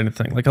with this kind of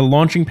thing? Like a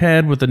launching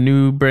pad with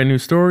brand new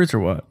stories, or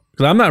what?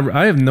 Because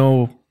I have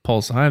no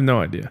pulse. I have no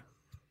idea.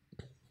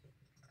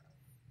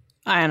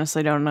 I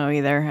honestly don't know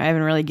either. I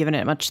haven't really given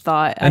it much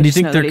thought. And do you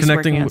think they're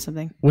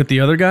connecting with the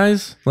other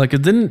guys? Like,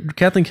 didn't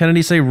Kathleen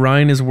Kennedy say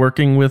Ryan is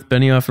working with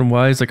Benioff and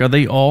Weiss? Like, are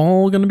they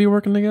all going to be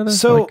working together?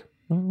 So,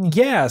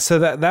 yeah. So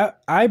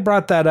that I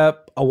brought that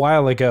up a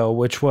while ago,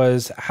 which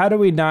was, how do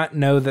we not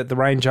know that the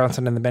Rian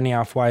Johnson and the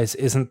Benioff Weiss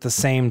isn't the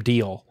same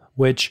deal?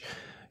 Which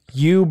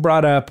you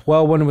brought up,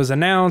 well, when it was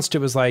announced, it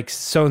was like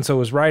so-and-so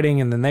was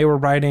writing and then they were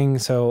writing.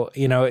 So,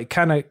 you know, it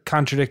kind of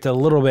contradicted a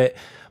little bit.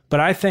 But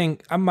I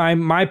think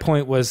my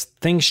point was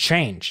things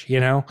change,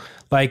 you know,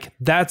 like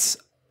that's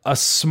a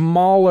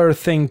smaller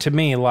thing to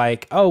me.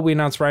 Like, oh, we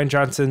announced Rian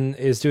Johnson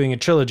is doing a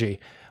trilogy.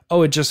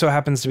 Oh, it just so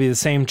happens to be the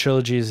same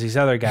trilogy as these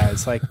other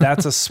guys. Like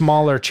that's a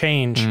smaller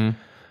change.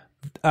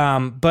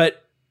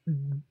 But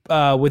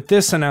with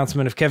this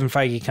announcement of Kevin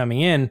Feige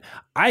coming in,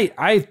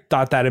 I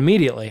thought that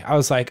immediately. I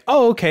was like,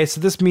 oh, okay, so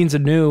this means a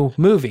new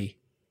movie.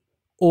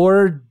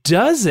 Or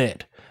does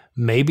it?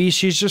 Maybe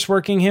she's just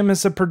working him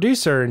as a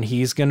producer and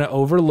he's going to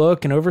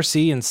overlook and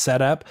oversee and set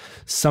up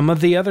some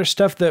of the other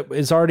stuff that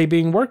is already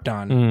being worked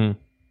on.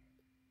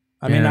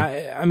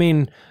 I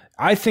mean,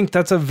 I think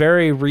that's a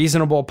very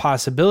reasonable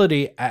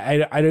possibility.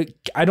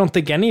 I don't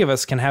think any of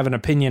us can have an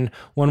opinion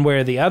one way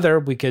or the other.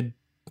 We could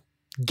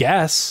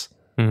guess,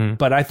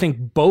 but I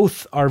think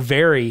both are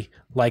very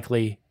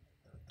likely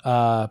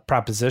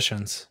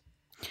propositions.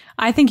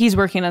 I think he's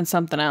working on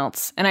something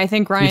else. And I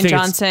think Rian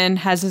Johnson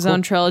has his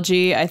own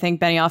trilogy. I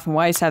think Benioff and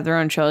Weiss have their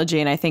own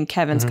trilogy. And I think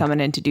Kevin's coming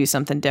in to do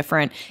something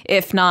different.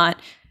 If not,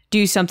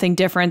 do something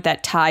different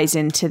that ties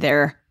into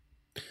their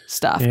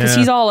stuff. Because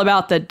he's all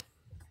about the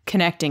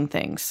connecting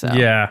things. So.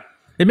 Yeah.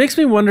 It makes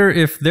me wonder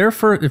if if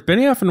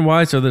Benioff and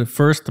Weiss are the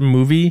first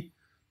movie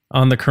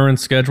on the current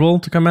schedule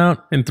to come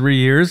out in 3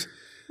 years,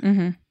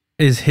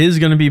 is his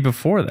going to be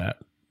before that?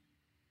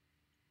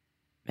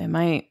 It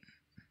might.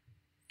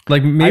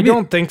 Like maybe I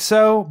don't think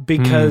so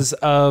because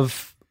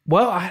of,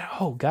 well, I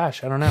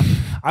don't know.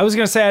 I was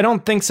going to say, I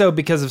don't think so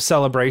because of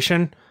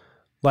Celebration,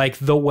 like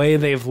the way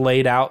they've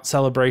laid out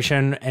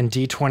Celebration and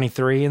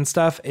D23 and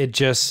stuff. It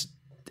just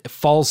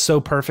falls so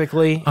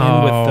perfectly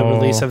in with the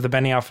release of the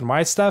Benioff and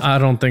Weiss stuff. I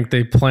don't think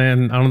they're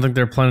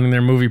planning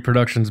their movie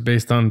productions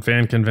based on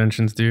fan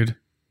conventions, dude.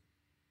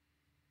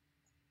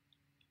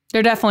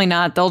 They're definitely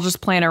not. They'll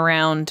just plan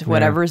around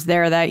whatever's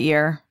there that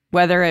year.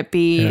 Whether it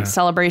be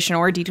Celebration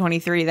or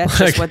D23, that's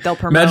just what they'll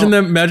promote.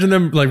 Imagine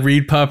them like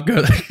read pop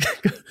go,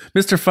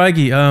 Mr.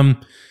 Feige,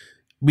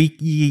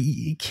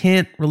 you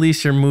can't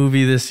release your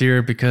movie this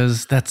year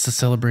because that's the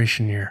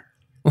Celebration year.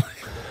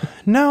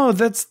 No,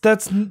 that's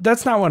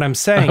not what I'm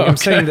saying. I'm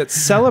saying that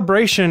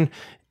Celebration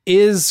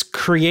is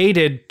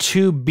created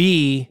to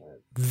be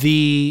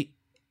the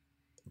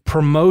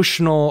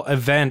promotional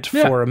event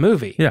for a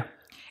movie. Yeah.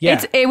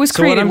 It was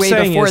created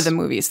way before the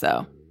movies,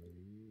 though.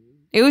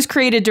 It was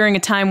created during a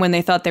time when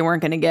they thought they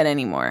weren't going to get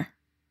any more.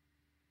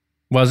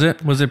 Was it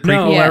prequel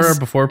No. era Yes.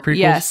 before prequels?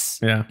 Yes.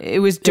 Yeah. It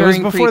was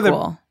during before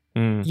prequel.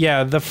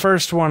 Yeah, the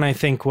first one I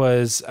think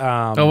was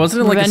Oh,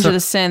 wasn't it like Revenge of the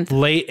Sith.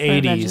 late Revenge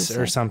of the 80s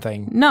or Sith.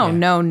 something. No,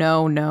 Yeah.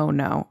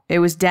 no. It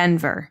was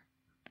Denver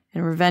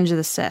in Revenge of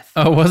the Sith.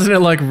 Oh, wasn't it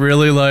like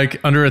really like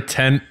under a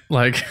tent,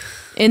 like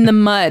In the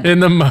mud. in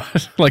the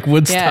mud, like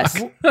Woodstock?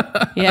 Yes.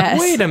 Yes.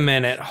 Wait a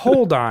minute.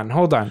 Hold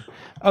on.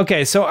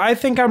 Okay, so I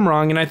think I'm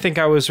wrong, and I think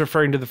I was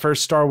referring to the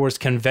first Star Wars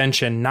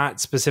convention,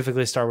 not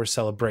specifically Star Wars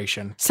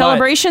Celebration. But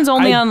Celebration's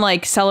only I- on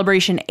like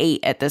Celebration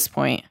 8 at this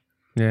point.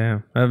 Yeah.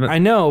 I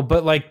know,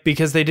 but like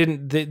because they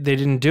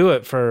didn't do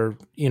it for,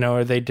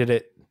 or they did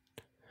it.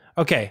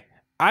 Okay,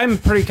 I'm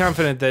pretty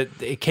confident that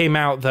it came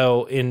out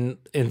though in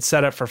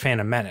setup for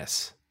Phantom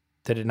Menace.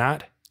 Did it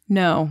not?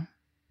 No.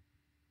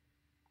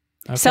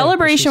 Okay,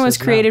 Celebration she was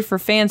says no. created for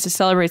fans to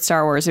celebrate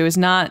Star Wars. It was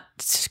not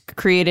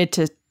created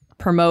to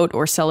promote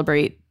or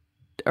celebrate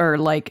or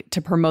like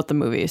to promote the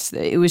movies.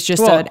 It was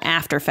just Well- an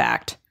after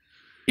fact.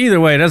 Either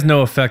way, it has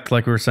no effect,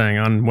 like we were saying,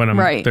 on when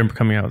Right. they're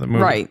coming out with a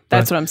movie. Right.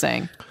 That's what I'm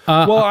saying.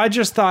 Well, I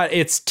just thought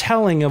it's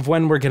telling of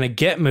when we're going to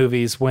get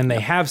movies when they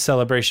have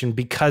Celebration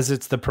because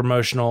it's the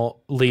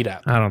promotional lead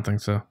up. I don't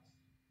think so.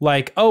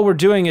 Like, oh, we're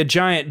doing a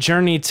giant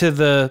journey to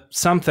the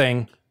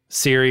something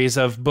series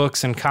of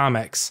books and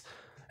comics.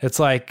 It's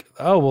like,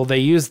 oh, well, they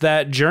used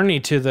that journey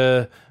to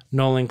the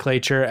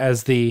nomenclature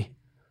as the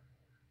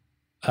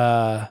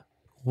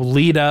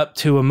lead up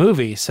to a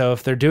movie. So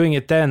if they're doing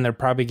it then, they're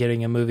probably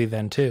getting a movie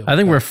then too. I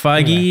think we're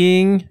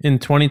Feigeing in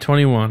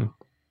 2021.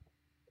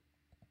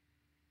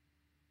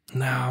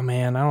 No,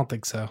 man, I don't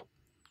think so.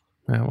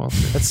 Yeah, well,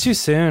 That's too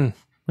soon.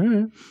 all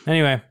right.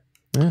 Anyway,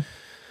 Yeah.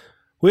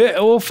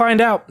 we'll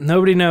find out.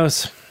 Nobody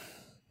knows.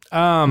 We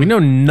know All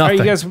right, nothing.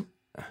 you guys.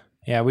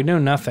 Yeah, we know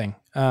nothing.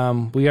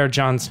 We are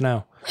Jon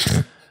Snow.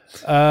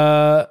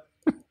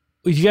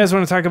 You guys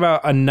want to talk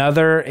about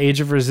another Age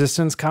of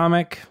Resistance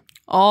comic?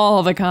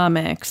 All the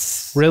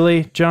comics.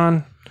 Really,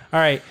 John? All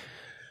right,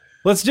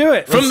 let's do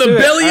it. From Let's the do it.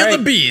 belly All of right.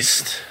 the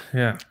beast.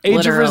 Yeah. Age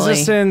Literally. of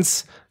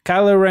Resistance,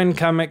 Kylo Ren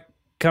comic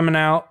coming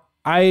out.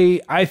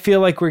 I feel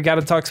like we got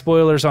to talk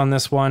spoilers on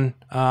this one.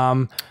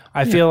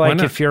 I feel why like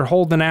not? if you're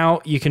holding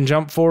out, you can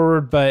jump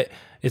forward, but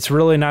it's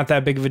really not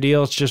that big of a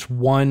deal. It's just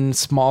one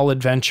small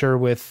adventure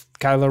with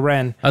Kylo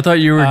Ren. I thought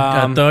you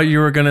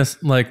were gonna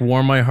like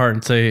warm my heart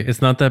and say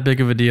it's not that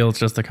big of a deal. It's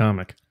just a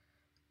comic.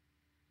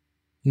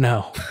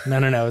 No.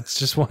 It's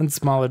just one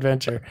small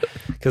adventure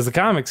because the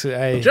comics.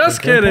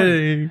 Just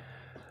kidding.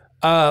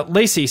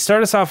 Lacey,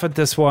 start us off with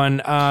this one.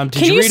 Did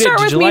Can you you read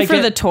start it? Did with you me like for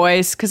it? the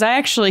toys? Because I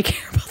actually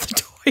care about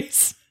the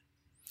toys.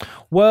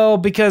 Well,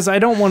 because I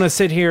don't want to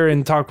sit here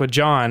and talk with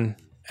John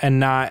and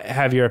not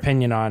have your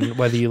opinion on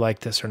whether you like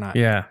this or not.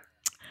 Yeah.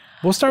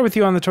 We'll start with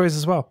you on the toys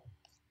as well.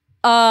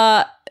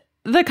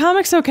 The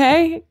comic's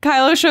okay.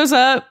 Kylo shows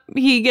up.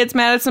 He gets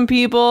mad at some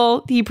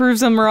people. He proves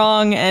them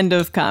wrong. End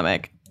of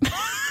comic.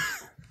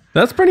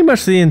 That's pretty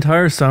much the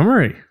entire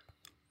summary.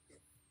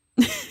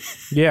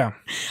 Yeah.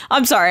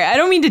 I'm sorry. I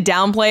don't mean to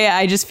downplay it.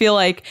 I just feel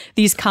like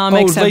these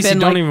comics have Lacey, been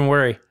don't like, even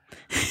worry.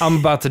 I'm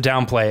about to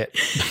downplay it.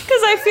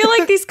 because I feel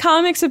like these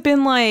comics have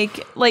been like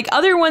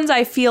other ones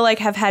I feel like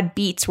have had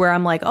beats where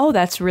I'm like, oh,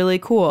 that's really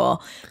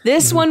cool.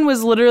 This one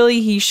was literally,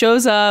 he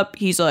shows up,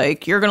 he's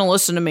like, you're going to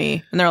listen to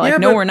me. And they're like, Yeah,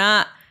 no, but- we're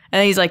not. And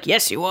then he's like,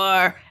 yes, you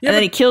are. And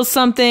then he kills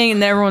something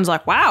and everyone's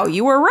like, wow,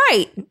 you were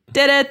right.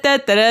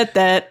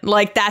 Da-da-da-da-da-da.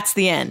 Like, that's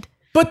the end.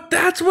 But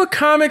that's what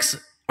comics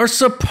are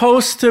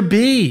supposed to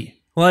be.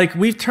 Like,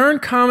 we've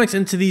turned comics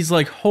into these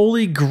like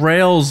holy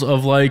grails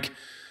of like,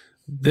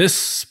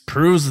 this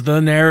proves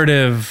the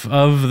narrative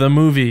of the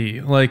movie.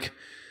 Like,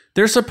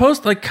 they're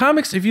supposed, like,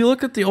 comics, if you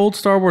look at the old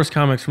Star Wars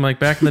comics from like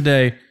back in the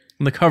day,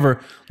 on the cover,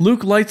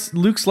 Luke's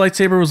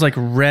lightsaber was like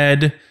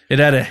red. It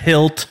had a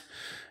hilt.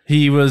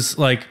 He was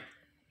like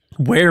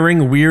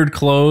wearing weird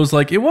clothes.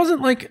 Like, it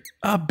wasn't like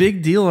a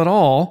big deal at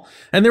all.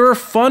 And there were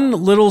fun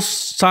little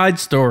side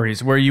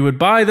stories where you would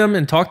buy them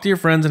and talk to your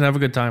friends and have a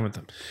good time with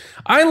them.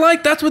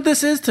 That's what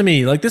this is to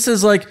me. Like, this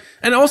is like,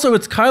 and also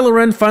it's Kylo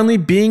Ren finally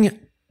being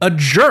a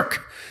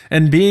jerk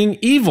and being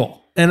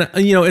evil. And,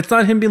 it's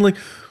not him being like,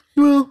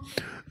 well,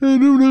 I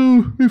don't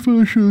know if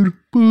I should.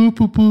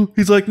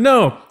 He's like,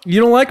 no,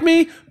 you don't like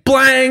me?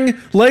 Blang!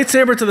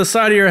 Lightsaber to the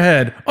side of your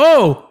head.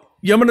 Oh,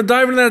 I'm going to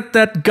dive into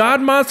that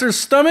god monster's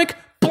stomach?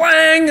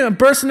 Blang! I'm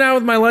bursting out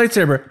with my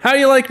lightsaber. How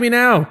you like me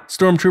now,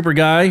 stormtrooper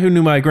guy who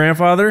knew my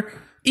grandfather?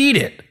 Eat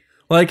it.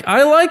 Like,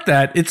 I like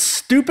that. It's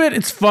stupid.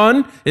 It's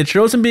fun. It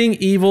shows him being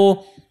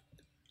evil.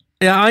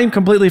 Yeah, I'm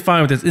completely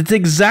fine with this. It's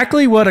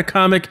exactly what a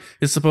comic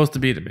is supposed to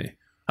be to me.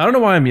 I don't know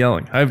why I'm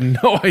yelling. I have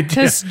no idea.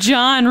 Because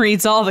John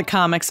reads all the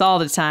comics all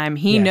the time.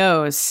 He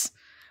knows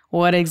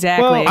what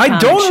exactly. Well, a I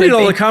comic don't should read all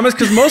be. the comics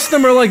because most of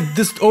them are like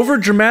this over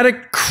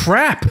dramatic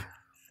crap.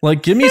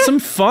 Like, give me some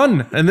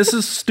fun. And this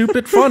is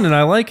stupid fun, and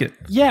I like it.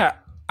 Yeah.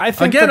 I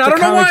think Again, that I the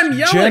don't know why comics I'm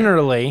yelling.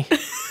 generally,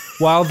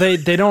 while they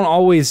don't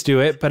always do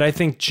it, but I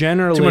think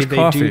generally much they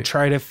coffee. do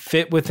try to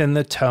fit within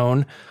the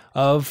tone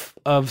of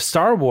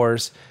Star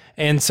Wars.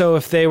 And so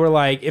if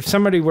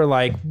somebody were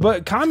like,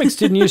 but comics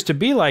didn't used to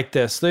be like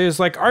this. There's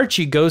like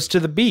Archie goes to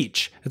the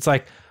beach. It's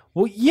like,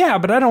 well, yeah,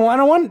 but I don't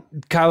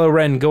want Kylo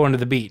Ren going to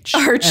the beach.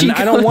 Archie, and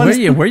I don't want.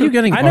 Where are you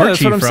getting I know, Archie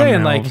that's what I'm from saying.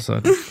 now, all Like, of a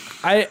sudden?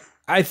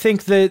 I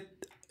think that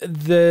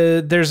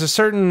there's a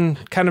certain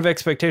kind of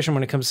expectation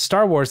when it comes to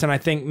Star Wars, and I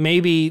think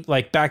maybe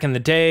like back in the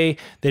day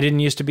they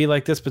didn't used to be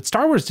like this, but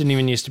Star Wars didn't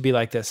even used to be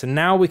like this, and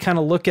now we kind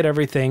of look at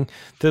everything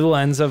through the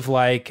lens of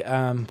like,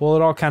 well,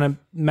 it all kind of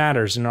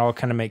matters and it all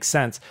kind of makes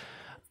sense.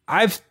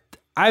 I've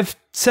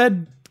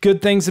said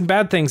good things and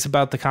bad things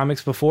about the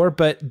comics before,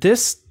 but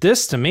this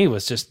to me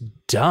was just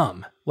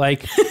dumb.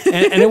 Like,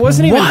 and it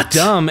wasn't even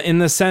dumb in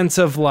the sense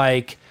of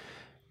like,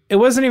 it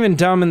wasn't even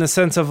dumb in the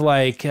sense of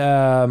like,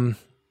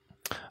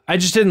 I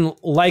just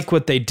didn't like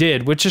what they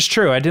did, which is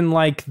true. I didn't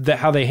like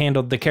how they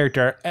handled the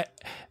character.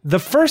 The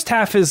first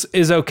half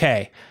is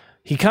okay.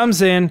 He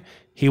comes in,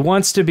 he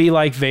wants to be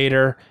like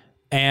Vader,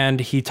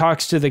 and he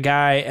talks to the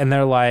guy, and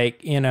they're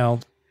like,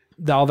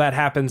 all that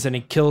happens, and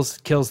he kills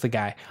the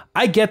guy.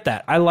 I get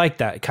that. I like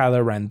that,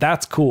 Kylo Ren.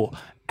 That's cool.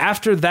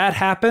 After that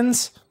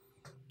happens,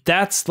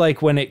 that's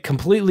like when it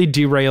completely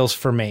derails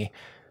for me.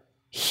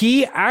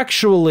 He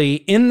actually,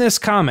 in this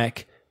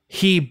comic,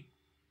 he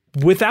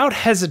without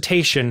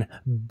hesitation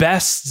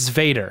bests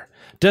Vader,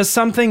 does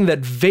something that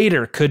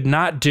Vader could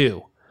not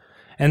do.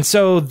 And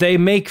so they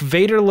make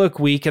Vader look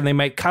weak and they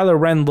make Kylo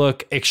Ren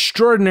look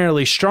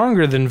extraordinarily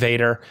stronger than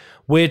Vader,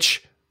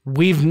 which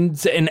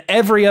in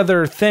every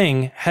other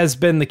thing has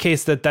been the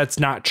case that that's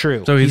not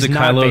true. So he's a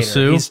not Kylo Vader.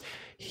 Sue?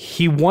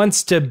 He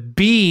wants to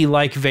be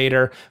like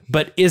Vader,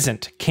 but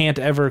can't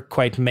ever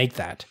quite make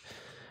that.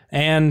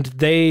 And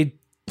I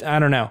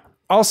don't know.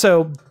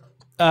 Also,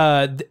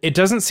 it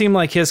doesn't seem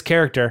like his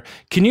character.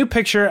 Can you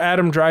picture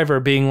Adam Driver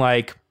being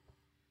like,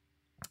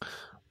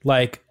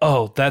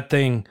 oh, that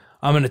thing,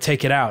 I'm going to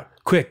take it out.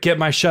 Quick, get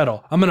my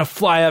shuttle. I'm going to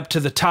fly up to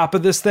the top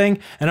of this thing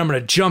and I'm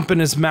going to jump in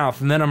his mouth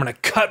and then I'm going to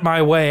cut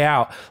my way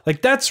out.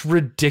 Like, that's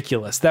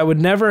ridiculous. That would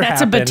never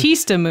happen. That's a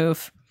Batista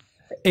move.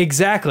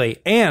 Exactly.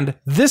 And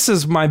this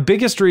is my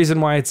biggest reason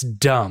why it's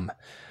dumb.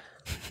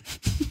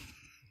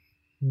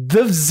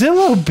 The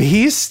Zillo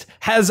Beast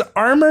has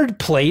armored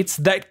plates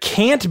that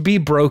can't be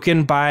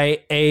broken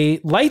by a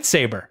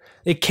lightsaber.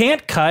 It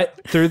can't cut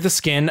through the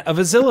skin of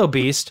a Zillo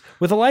Beast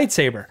with a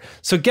lightsaber.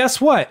 So guess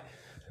what?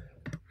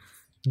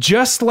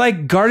 Just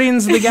like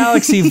Guardians of the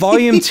Galaxy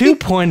Volume 2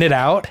 pointed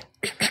out,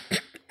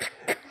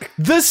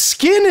 the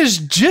skin is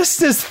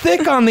just as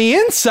thick on the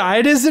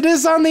inside as it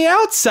is on the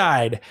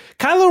outside.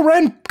 Kylo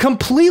Ren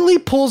completely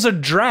pulls a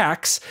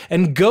Drax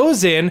and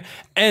goes in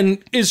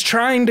and is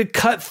trying to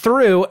cut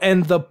through.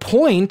 And the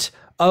point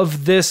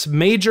of this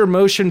major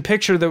motion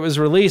picture that was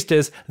released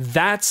is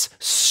that's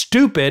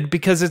stupid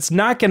because it's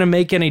not going to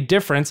make any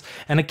difference.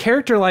 And a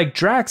character like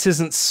Drax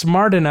isn't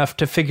smart enough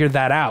to figure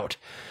that out.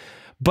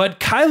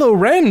 But Kylo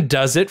Ren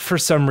does it for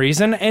some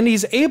reason, and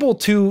he's able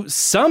to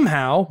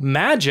somehow,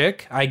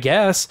 magic, I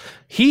guess,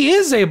 he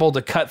is able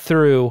to cut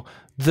through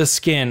the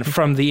skin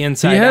from the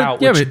inside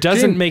out, which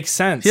doesn't make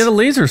sense. He had a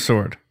laser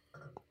sword.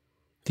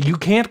 You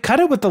can't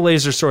cut it with the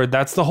laser sword.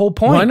 That's the whole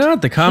point. Why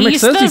not? The comic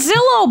He's says the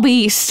Zillo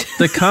Beast.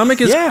 The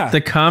comic is the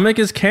comic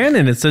is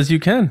canon. It says you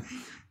can.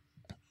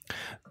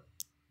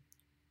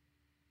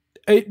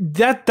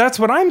 That's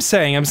what I'm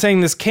saying. I'm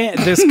saying this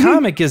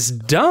comic is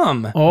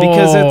dumb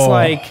because it's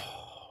like,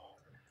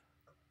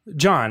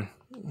 John.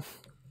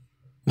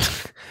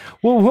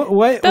 Well,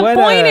 the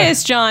point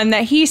is, John,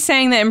 that he's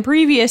saying that in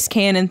previous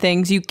canon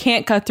things, you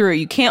can't cut through it.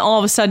 You can't all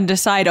of a sudden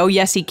decide, oh,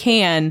 yes, he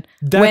can,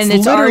 when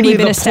it's already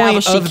been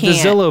established he can't.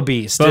 The Zillo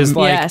Beast is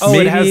like, yes.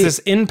 it has this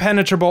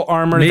impenetrable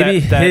armor that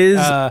his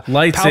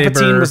lightsaber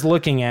Palpatine was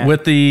looking at.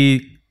 With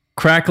the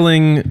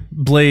crackling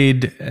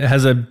blade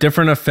has a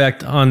different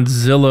effect on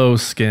Zillo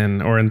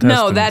skin or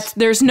intestines. No,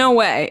 there's no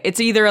way. It's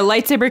either a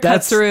lightsaber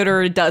cuts through it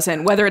or it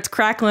doesn't, whether it's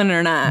crackling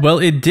or not. Well,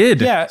 it did.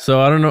 Yeah.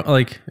 So I don't know.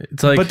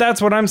 It's like. But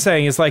that's what I'm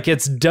saying. Is like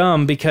it's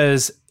dumb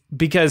because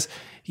that's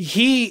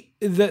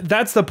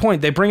the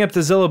point. They bring up the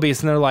Zillo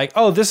Beast and they're like,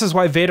 oh, this is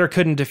why Vader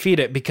couldn't defeat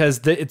it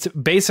because it's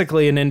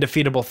basically an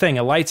indefeatable thing.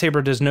 A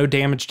lightsaber does no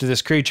damage to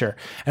this creature,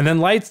 and then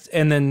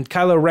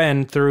Kylo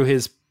Ren through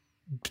his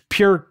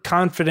pure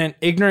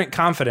ignorant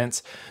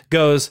confidence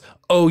goes,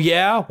 oh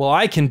yeah, well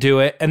I can do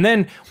it. And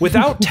then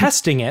without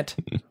testing it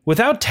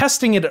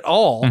at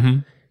all,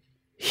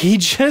 he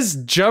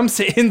just jumps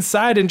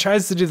inside and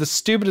tries to do the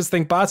stupidest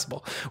thing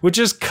possible, which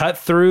is cut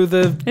through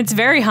It's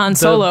very Han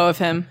Solo of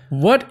him.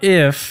 What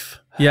if,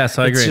 yes,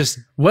 I agree.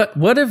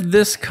 What if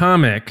this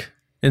comic,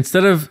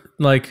 instead of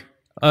like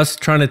us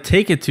trying to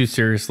take it too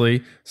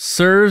seriously,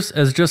 serves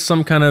as just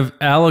some kind of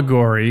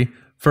allegory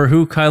for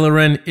who Kylo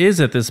Ren is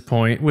at this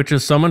point, which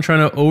is someone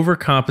trying to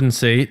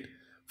overcompensate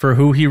for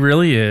who he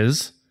really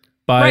is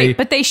by... Right,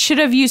 but they should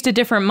have used a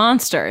different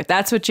monster.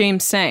 That's what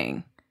James is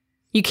saying.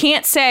 You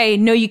can't say,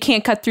 no, you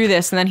can't cut through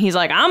this, and then he's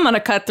like, I'm going to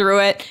cut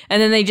through it,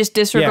 and then they just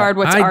disregard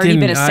what's already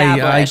been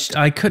established.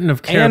 I couldn't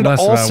have cared less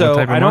about what type of monster.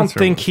 And also, I don't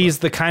think he's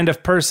the kind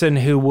of person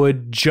who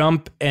would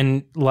jump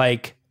and,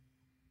 like,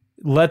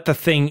 let the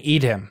thing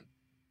eat him.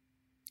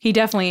 He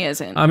definitely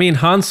isn't. I mean,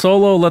 Han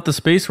Solo let the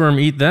space worm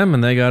eat them,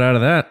 and they got out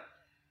of that.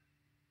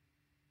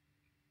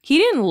 He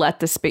didn't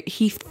let the space.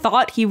 He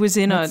thought he was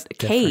in That's a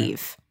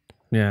cave.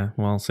 Yeah,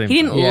 well, same. He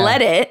didn't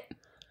let it.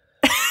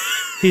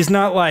 He's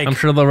not like, I'm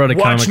sure they'll write a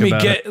watch comic me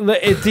about get.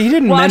 it. He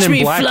didn't Watch Men in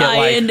me Black it fly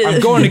like, into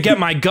I'm going to get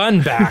my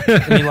gun back.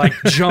 And he like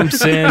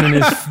jumps in and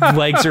his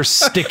legs are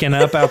sticking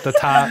up out the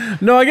top.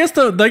 No, I guess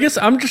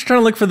I'm just trying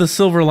to look for the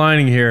silver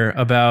lining here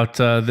about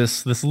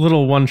this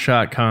little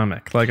one-shot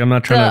comic. Like, I'm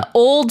not trying The to.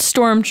 old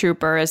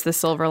stormtrooper is the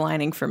silver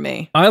lining for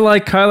me. I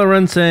like Kylo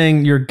Ren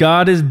saying, "Your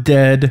God is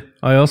dead."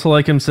 I also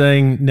like him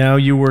saying, "Now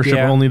you worship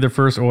only the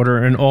First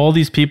Order," and all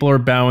these people are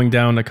bowing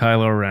down to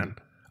Kylo Ren.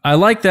 I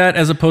like that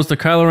as opposed to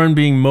Kylo Ren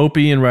being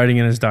mopey and writing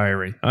in his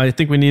diary. I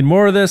think we need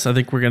more of this. I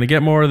think we're going to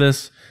get more of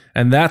this.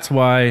 And that's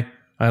why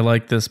I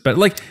like this. But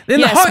like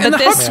in the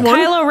Hux one,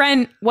 Kylo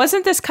Ren,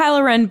 wasn't this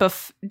Kylo Ren,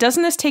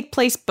 doesn't this take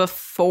place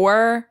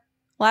before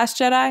Last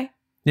Jedi?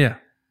 Yeah.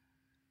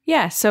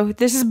 Yeah, so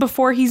this is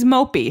before he's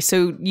mopey,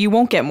 so you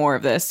won't get more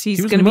of this.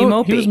 He's going to be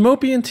mopey. He was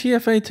mopey in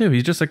TFA too.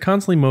 He's just a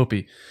constantly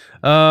mopey.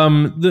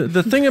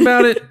 The thing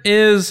about it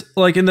is,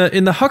 like in the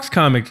Hux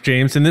comics,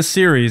 James, in this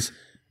series,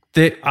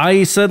 that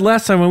I said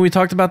last time when we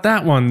talked about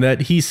that one,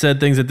 that he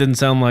said things that didn't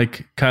sound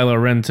like Kylo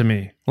Ren to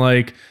me,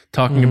 like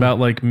talking about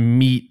like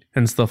meat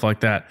and stuff like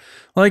that.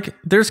 Like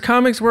there's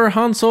comics where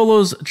Han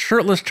Solo's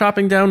shirtless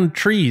chopping down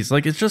trees.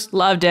 Like it's just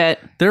loved it.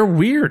 They're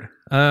weird.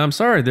 I'm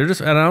sorry. They're just,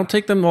 and I don't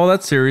take them all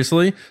that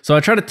seriously. So I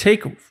try to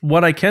take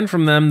what I can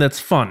from them that's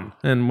fun.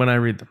 And when I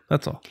read them,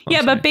 that's all.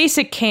 But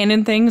basic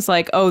canon things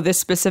like, oh, this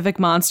specific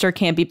monster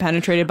can't be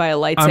penetrated by a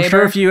lightsaber. I'm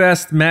sure if you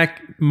asked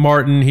Mac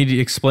Martin, he'd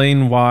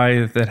explain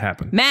why that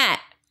happened. Matt,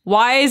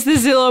 why is the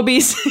Zillo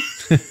Beast?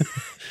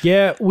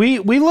 Yeah, we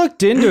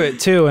looked into it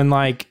too, and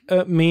like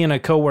me and a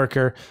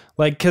coworker,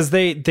 like because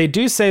they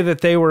do say that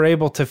they were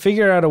able to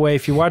figure out a way.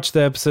 If you watch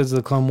the episodes of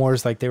the Clone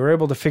Wars, like they were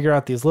able to figure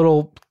out these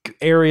little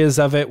areas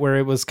of it where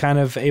it was kind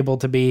of able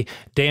to be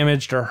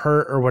damaged or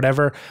hurt or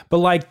whatever. But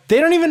like they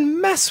don't even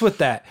mess with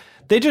that.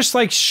 They just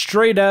like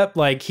straight up,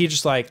 like he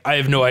just like, I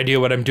have no idea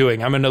what I'm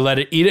doing. I'm going to let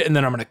it eat it and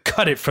then I'm going to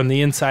cut it from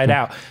the inside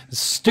out.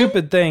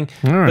 Stupid thing.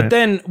 Right. But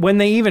then when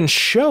they even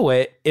show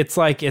it, it's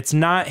like it's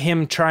not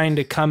him trying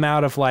to come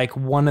out of like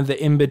one of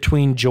the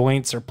in-between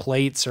joints or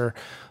plates or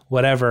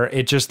whatever.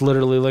 It just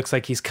literally looks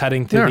like he's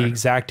cutting through the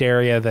exact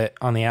area that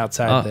on the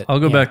outside. That,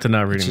 I'll go back to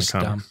not reading the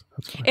comics.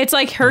 It's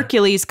like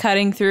Hercules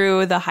cutting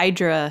through the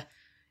Hydra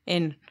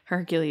in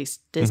Hercules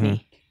Disney.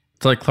 Mm-hmm.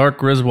 It's like Clark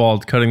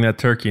Griswold cutting that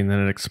turkey and then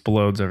it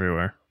explodes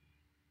everywhere.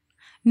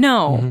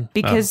 No,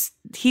 because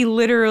he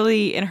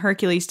literally in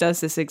Hercules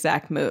does this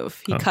exact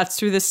move. He cuts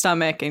through the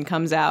stomach and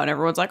comes out, and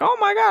everyone's like, "Oh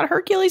my god,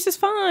 Hercules is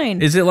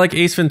fine." Is it like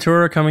Ace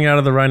Ventura coming out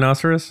of the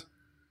rhinoceros?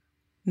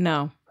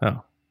 No.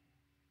 Oh.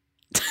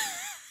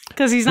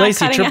 Because he's not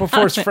Lacey, cutting Triple out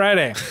Force of it.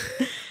 Friday.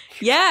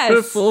 Yes.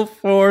 Triple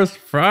Force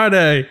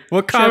Friday.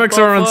 What comics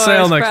Triple are on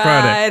sale Force next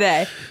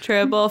Friday?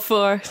 Triple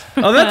Force.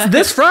 Oh, that's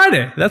this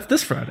Friday. That's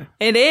this Friday.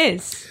 It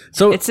is.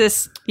 So It's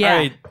this. Yeah. All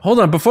right. hold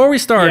on. Before we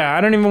start, Yeah,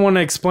 I don't even want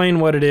to explain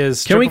what it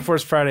is. Can we- Triple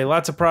Force Friday,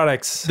 lots of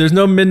products. there's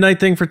no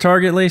midnight thing for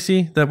Target,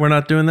 Lacey, that we're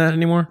not doing that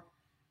anymore?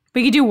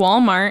 We could do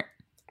Walmart.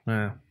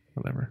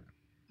 Whatever.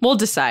 We'll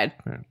decide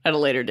at a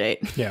later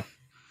date. Yeah.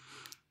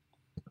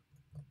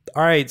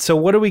 All right, so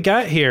what do we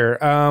got here?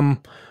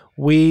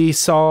 We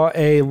saw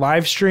a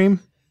live stream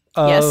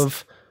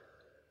of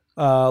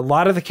a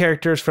lot of the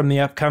characters from the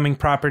upcoming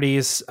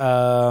properties,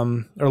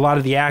 or a lot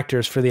of the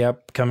actors for the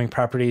upcoming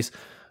properties,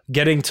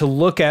 getting to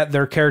look at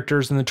their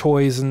characters and the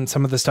toys and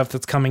some of the stuff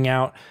that's coming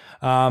out.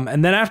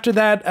 And then after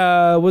that,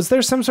 was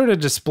there some sort of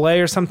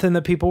display or something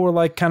that people were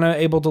like kind of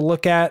able to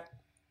look at?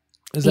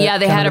 Is that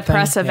They kind had a of thing?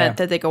 press event Yeah.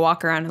 that they could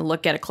walk around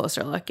and get a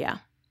closer look. Yeah.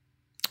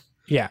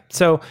 Yeah.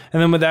 So,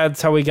 and then with that,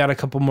 that's how we got a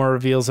couple more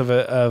reveals of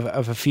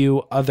a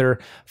few other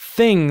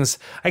things.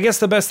 I guess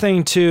the best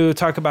thing to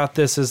talk about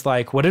this is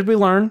like, what did we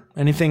learn?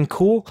 Anything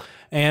cool?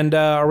 And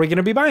are we going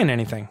to be buying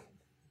anything?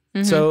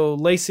 So,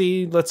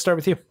 Lacey, let's start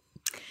with you.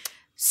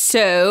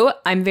 So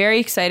I'm very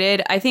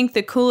excited. I think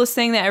the coolest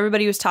thing that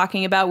everybody was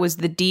talking about was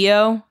the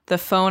Dio, the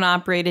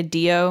phone-operated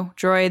Dio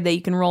droid that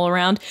you can roll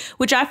around,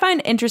 which I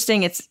find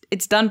interesting. It's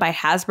done by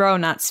Hasbro,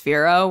 not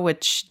Sphero,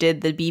 which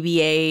did the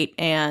BB-8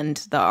 and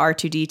the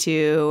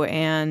R2-D2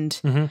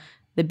 and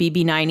the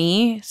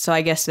BB-9E. So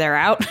I guess they're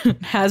out.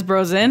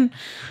 Hasbro's in.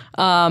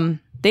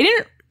 They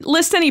didn't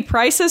list any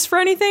prices for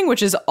anything,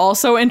 which is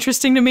also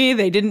interesting to me.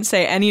 They didn't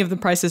say any of the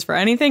prices for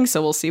anything,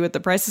 so we'll see what the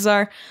prices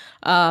are.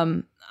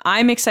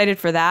 I'm excited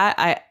for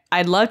that.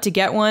 I'd love to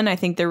get one. I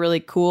think they're really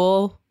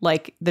cool,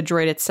 like the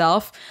droid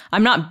itself.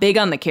 I'm not big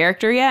on the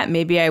character yet.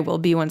 Maybe I will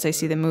be once I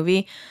see the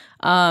movie.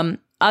 Other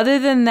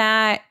than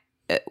that,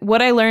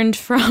 what I learned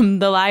from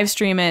the live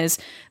stream is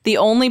the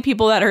only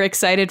people that are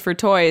excited for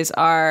toys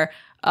are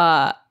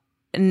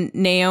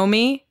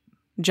Naomi,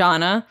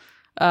 Jonna,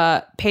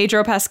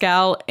 Pedro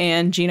Pascal,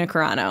 and Gina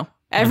Carano.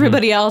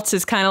 Everybody else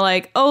is kind of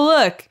like, oh,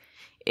 look,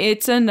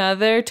 it's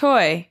another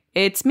toy.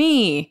 It's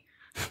me.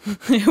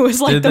 It was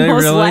like Did the they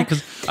most really?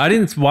 Because I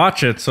didn't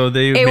watch it, so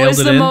they it mailed was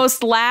it the in.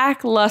 most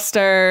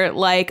lackluster,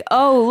 like,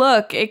 oh,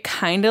 look, it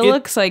kind of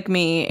looks like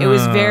me. It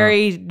was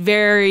very,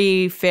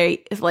 very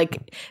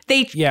like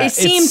it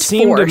seemed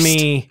to forced.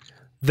 me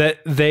that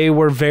they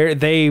were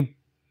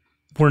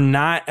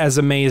not as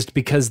amazed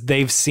because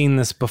they've seen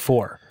this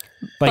before.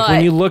 Like when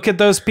But- you look at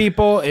those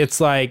people,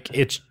 it's like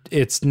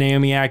it's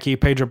Naomi Ackie,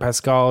 Pedro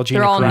Pascal, Gina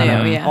They're all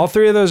Carano. new, yeah. All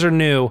three of those are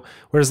new.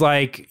 Whereas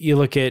like you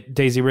look at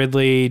Daisy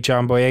Ridley,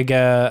 John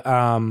Boyega,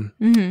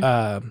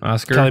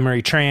 Oscar. Kelly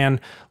Marie Tran,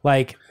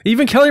 like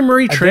Even Kelly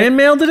Marie Tran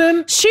mailed it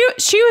in?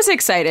 She was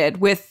excited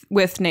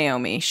with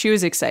Naomi. She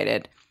was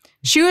excited.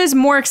 She was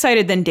more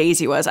excited than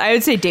Daisy was. I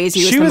would say Daisy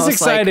was she the was most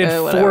excited like,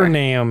 for whatever.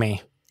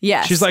 Naomi.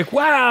 Yes. She's like,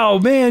 wow,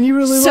 man, you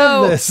really So,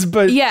 love this.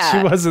 But yeah.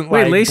 she wasn't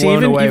Wait, like Lacey,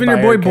 blown away even by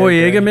your boy her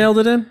character. Boyega mailed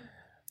it in?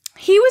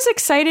 He was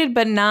excited,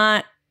 but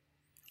not.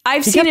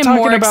 I've He seen kept him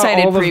more talking about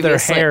excited all of their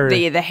previously. hair.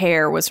 The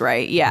hair was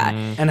right. Yeah.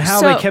 And how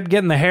So- they kept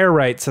getting the hair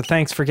right. So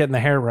thanks for getting the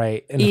hair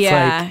right. And it's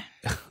Yeah.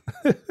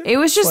 It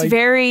was just like-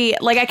 very,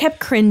 like, I kept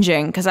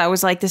cringing because I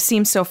was like, this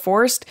seems so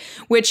forced.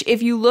 Which,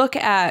 if you look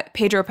at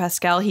Pedro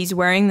Pascal, he's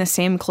wearing the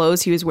same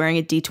clothes he was wearing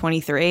at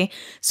D23.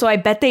 So I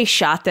bet they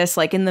shot this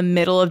like in the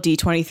middle of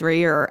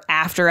D23 or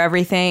after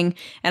everything.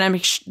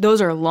 And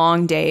those are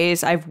long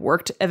days. I've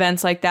worked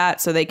events like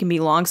that, so they can be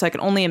long. So I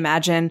can only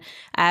imagine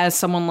as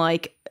someone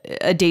like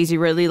a Daisy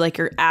Ridley, like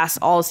you're asked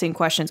all the same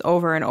questions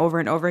over and over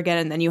and over again,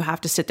 and then you have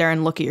to sit there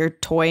and look at your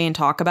toy and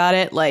talk about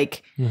it.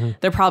 Like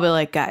they're probably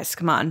like, guys,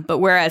 come on. But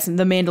whereas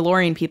the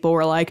Mandalorian people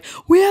were like,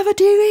 we have a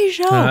TV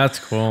show. Oh, that's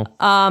cool.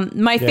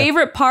 My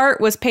favorite part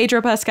was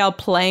Pedro Pascal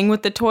playing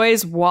with the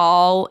toys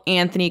while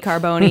Anthony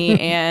Carboni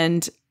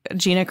and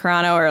Gina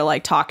Carano are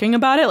like talking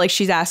about it. Like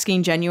she's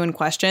asking genuine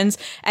questions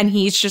and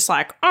he's just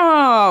like,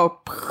 oh,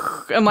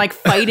 I'm like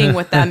fighting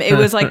with them. It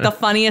was like the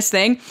funniest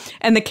thing.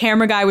 And the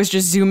camera guy was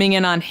just zooming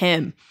in on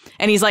him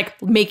and he's like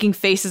making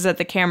faces at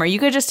the camera. You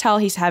could just tell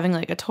he's having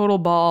like a total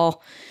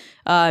ball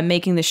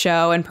making the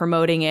show and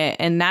promoting it.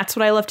 And that's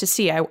what I love to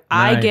see.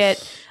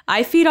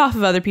 I feed off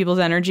of other people's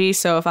energy.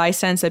 So if I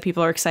sense that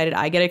people are excited,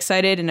 I get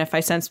excited. And if I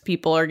sense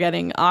people are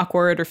getting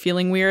awkward or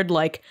feeling weird,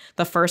 like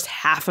the first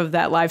half of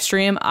that live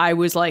stream, I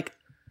was like,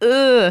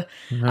 ugh.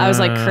 I was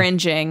like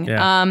cringing.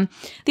 Yeah.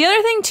 The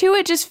other thing too,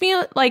 it just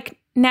feel like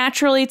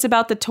naturally it's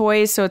about the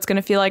toys. So it's going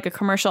to feel like a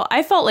commercial.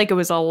 I felt like it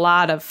was a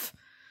lot of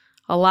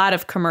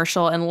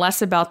commercial and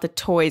less about the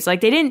toys. Like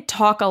they didn't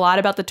talk a lot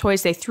about the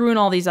toys. They threw in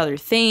all these other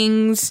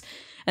things.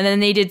 And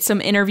then they did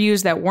some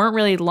interviews that weren't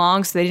really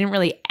long, so they didn't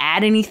really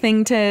add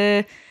anything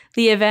to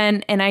the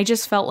event. And I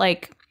just felt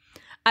like,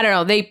 I don't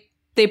know,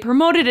 they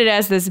promoted it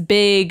as this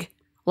big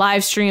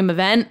live stream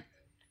event,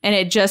 and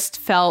it just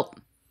felt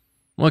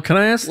Well, can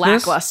I ask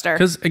lackluster.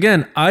 Because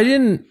again,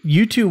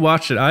 you two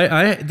watched it.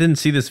 I didn't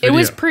see this video. it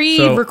was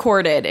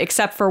pre-recorded,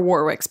 except for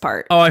Warwick's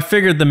part. Oh, I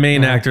figured the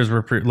main actors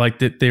were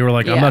they were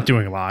like, I'm Yeah. not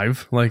doing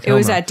live. Like It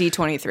was hell no. at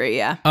D23,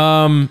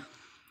 yeah.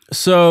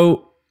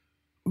 So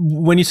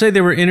when you say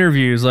they were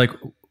interviews, like,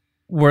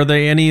 were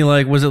they any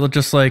like? Was it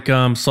just like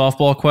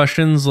softball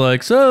questions?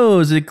 Like, so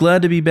is it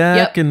glad to be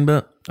back? Yep. And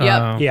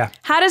Yep. Yeah.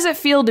 How does it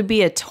feel to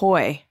be a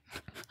toy?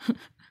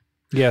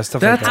 Yeah,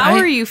 stuff That's- like that. How I-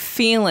 are you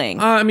feeling?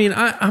 I mean,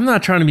 I'm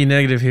not trying to be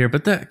negative here,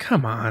 but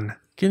come on,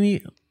 can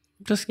you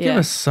just give Yeah.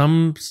 us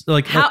some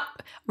like? How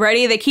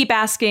ready? They keep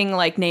asking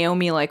like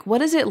Naomi, like,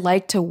 what is it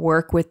like to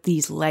work with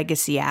these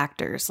legacy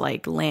actors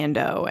like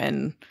Lando?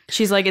 And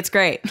she's like, it's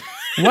great.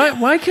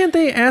 Why can't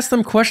they ask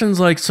them questions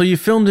like, so you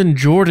filmed in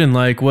Jordan?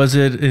 Like, was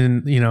it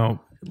in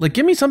like,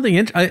 give me something.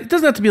 It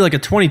doesn't have to be like a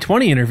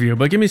 2020 interview,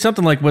 but give me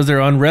something like, was there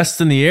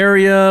unrest in the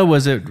area?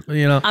 Was it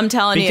I'm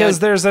telling you, Because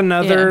there's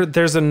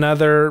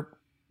another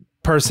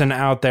person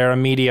out there, a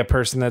media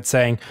person, that's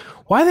saying,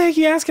 why the heck are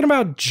you asking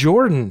about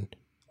Jordan?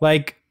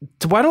 Like,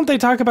 why don't they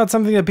talk about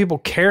something that people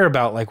care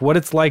about, like what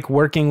it's like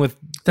working with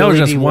that was Billy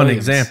just D. one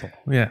Williams? example.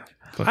 Yeah.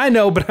 But- I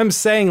know, but I'm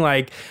saying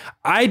like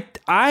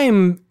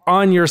I'm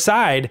on your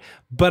side,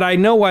 but I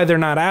know why they're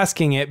not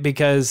asking it,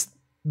 because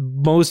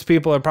most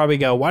people are probably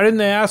go, why didn't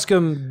they ask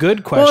him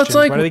good questions?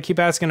 like- Why do they keep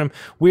asking him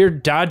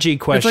weird, dodgy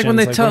questions? when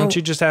they why tell- don't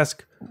you just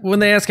ask? when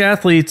they ask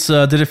athletes,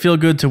 did it feel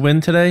good to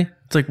win today?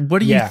 It's like, what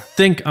do you Yeah.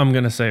 think I'm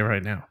going to say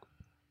right now?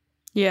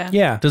 yeah.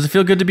 Yeah. Does it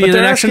feel good to be But an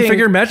they're action asking-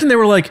 figure? Imagine they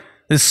were like,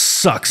 this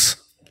sucks.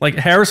 Like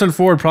Harrison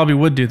Ford probably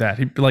would do that.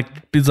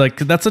 He's like,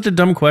 that's such a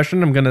dumb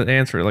question. I'm going to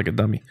answer it like a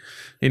dummy.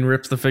 And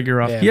rips the figure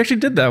off. Yeah. He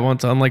actually did that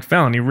once on like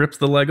Fallon. He rips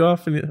the leg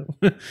off.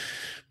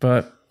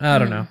 But I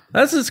don't know.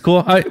 That's just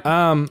cool.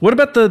 What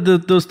about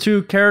those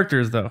two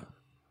characters though?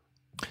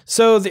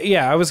 So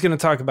I was going to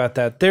talk about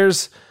that.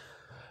 There's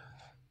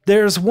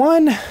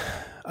one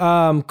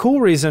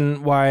cool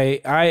reason why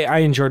I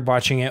enjoyed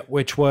watching it,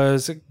 which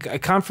was a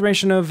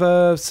confirmation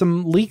of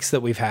some leaks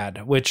that we've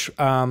had. Which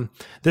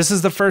this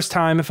is the first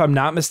time, if I'm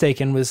not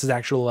mistaken, this is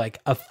actual like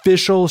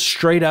official,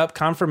 straight up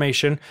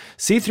confirmation.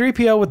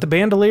 C-3PO with the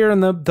bandolier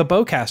and the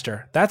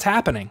bowcaster. That's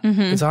happening.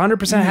 It's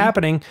 100%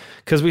 happening,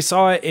 because we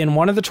saw it in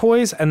one of the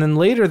toys, and then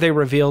later they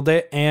revealed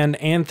it, and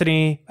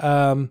Anthony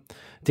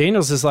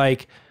Daniels is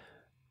like,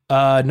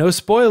 no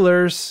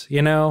spoilers,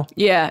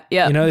 Yeah.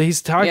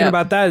 he's talking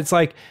about that. It's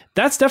like,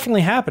 that's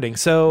definitely happening.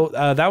 So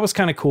that was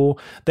kind of cool.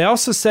 They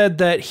also said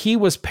that he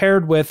was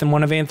paired with, and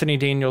one of Anthony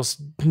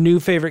Daniels' new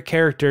favorite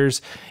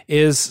characters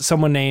is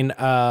someone named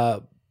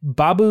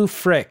Babu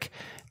Frick.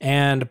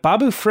 And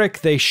Babu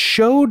Frick, they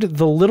showed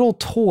the little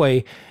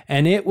toy,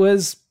 and it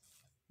was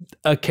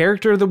a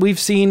character that we've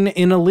seen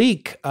in a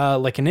leak,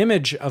 like an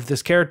image of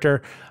this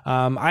character.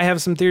 I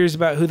have some theories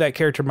about who that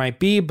character might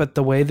be, but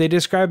the way they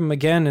describe him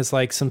again is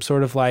like some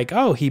sort of like,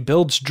 oh, he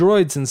builds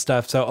droids and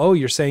stuff. So, oh,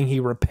 you're saying he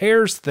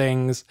repairs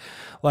things.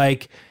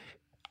 Like,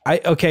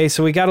 okay,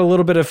 so we got a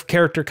little bit of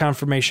character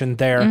confirmation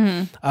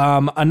there.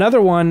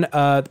 Another one,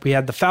 we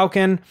had the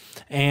Falcon,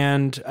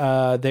 and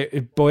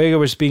Boyega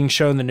was being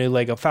shown the new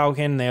Lego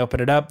Falcon. They open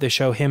it up, they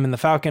show him in the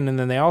Falcon, and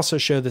then they also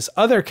show this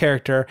other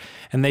character,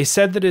 and they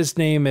said that his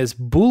name is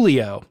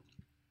Bulio.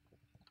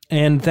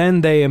 And then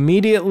they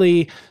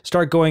immediately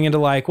start going into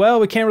like, well,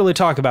 we can't really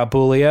talk about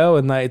Bulio.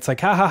 And it's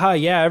like, ha ha ha,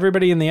 yeah,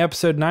 everybody in the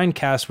episode 9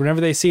 cast,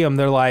 whenever they see him,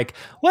 they're like,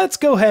 let's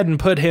go ahead and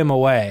put him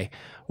away.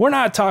 We're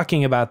not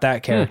talking about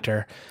that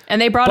character.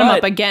 And they brought him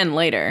up again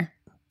later.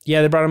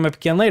 Yeah, they brought him up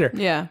again later.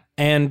 Yeah.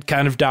 And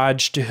kind of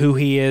dodged who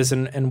he is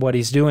and what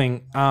he's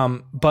doing.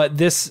 But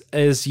this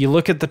is, you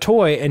look at the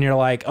toy and you're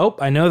like, oh,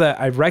 I know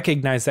that. I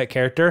recognize that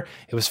character.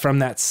 It was from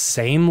that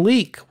same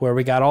leak where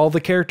we got all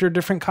the character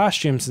different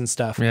costumes and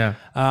stuff. Yeah.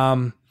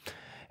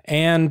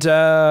 And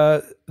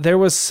there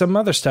was some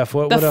other stuff.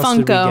 What else did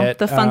we get?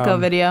 The Funko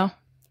video.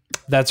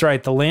 That's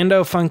right. The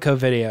Lando Funko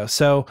video.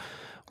 So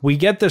we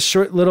get this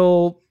short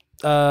little...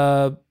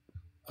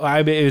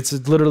 it's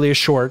literally a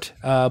short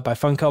by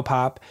Funko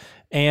Pop,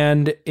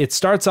 and it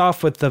starts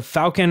off with the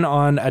Falcon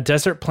on a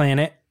desert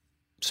planet,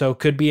 so it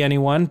could be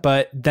anyone,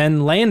 but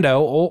then Lando,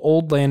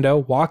 old Lando,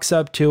 walks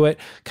up to it,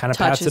 kind of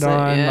pats it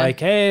on, like,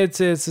 hey,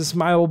 it's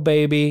my old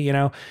baby,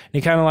 and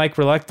he kind of like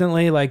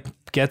reluctantly like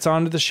gets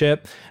onto the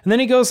ship, and then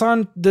he goes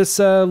on this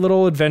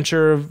little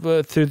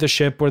adventure through the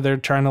ship where they're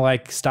trying to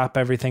like stop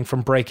everything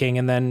from breaking,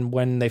 and then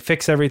when they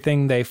fix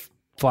everything, they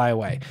fly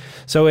away.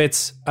 So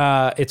it's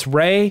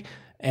Rey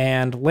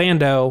and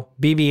Lando,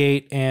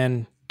 BB-8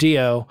 and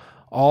Dio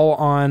all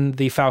on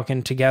the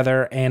Falcon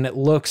together, and it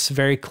looks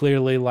very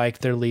clearly like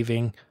they're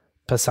leaving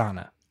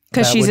Pisana.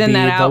 Because she's in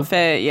that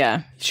outfit,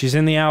 yeah. She's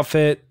in the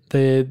outfit.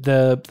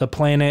 The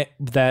planet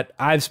that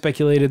I've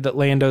speculated that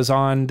Lando's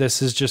on,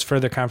 this is just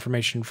further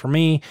confirmation for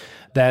me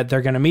that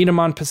they're going to meet him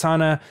on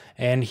Pisana,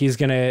 and he's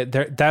going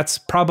to, that's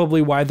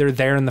probably why they're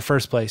there in the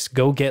first place.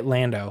 Go get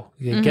Lando.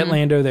 Get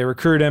Lando, they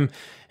recruit him,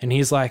 and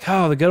he's like,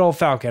 oh, the good old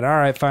Falcon. All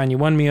right, fine, you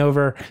won me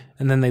over,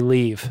 and then they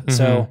leave.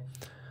 So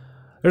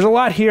there's a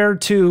lot here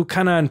to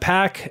kind of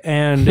unpack,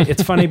 and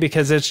it's funny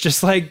because it's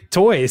just like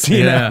toys,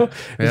 you know?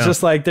 It's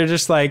just like, they're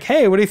just like,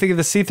 hey, what do you think of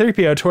the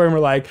C-3PO toy? And we're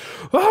like,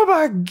 oh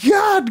my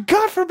God,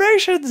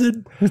 confirmations,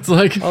 and it's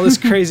like all this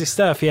crazy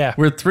stuff, yeah.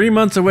 We're 3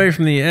 months away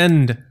from the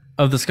end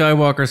of the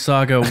Skywalker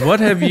saga. What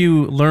have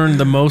you learned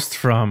the most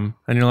from?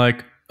 And you're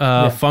like,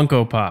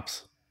 Funko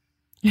Pops.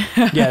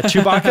 Yeah,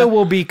 Chewbacca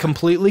will be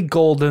completely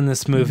gold in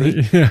this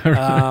movie.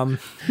 Not on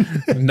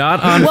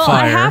fire. Well,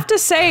 I have to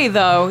say,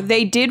 though,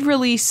 they did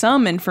release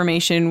some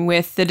information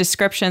with the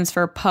descriptions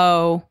for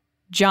Poe,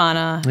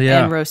 Jannah,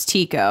 and Rose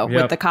Tico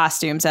with the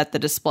costumes at the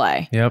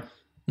display. Yep.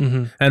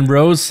 And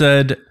Rose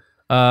said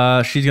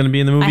she's going to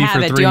be in the movie for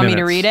 3 minutes. Do you want me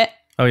to read it?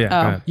 Oh, yeah. Go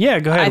ahead. Yeah,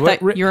 go ahead. I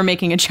thought you were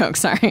making a joke.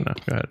 Sorry. No,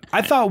 go ahead.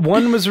 I thought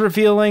one was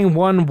revealing,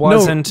 one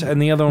wasn't, and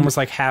the other one was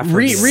like half.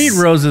 Read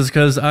Rose's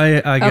because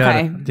I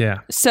got it. Yeah.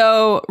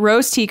 So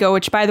Rose Tico,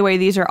 which by the way,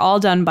 these are all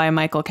done by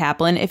Michael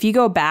Kaplan. If you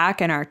go back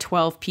and our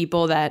 12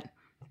 people that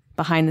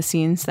behind the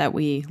scenes that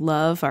we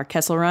love, our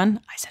Kessel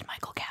Run, I said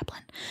Michael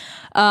Kaplan.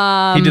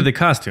 He did the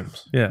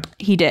costumes. Yeah.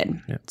 He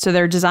did. Yeah. So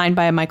they're designed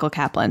by Michael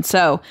Kaplan.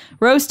 So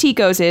Rose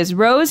Tico's is,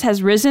 Rose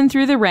has risen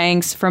through the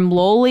ranks from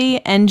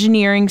lowly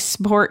engineering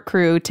support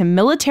crew to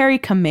military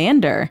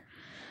commander.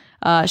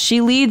 She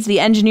leads the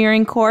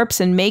engineering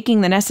corps in making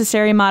the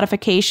necessary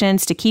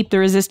modifications to keep the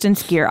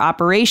resistance gear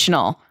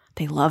operational.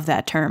 They love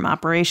that term,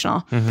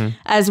 operational.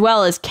 As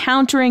well as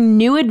countering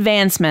new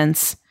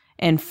advancements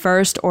in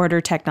first order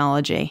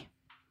technology.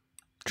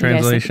 Translation? What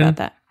do you guys think about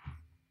that?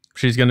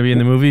 She's going to be in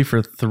the movie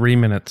for 3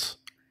 minutes.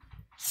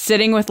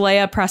 Sitting with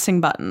Leia pressing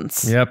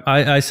buttons. Yep.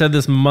 I said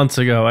this months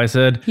ago. I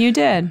said... You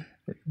did.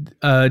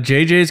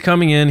 JJ's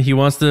coming in. He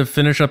wants to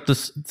finish up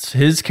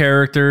his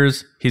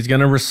characters. He's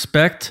going to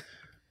respect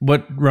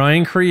what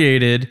Ryan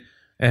created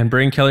and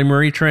bring Kelly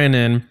Marie Tran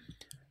in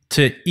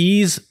to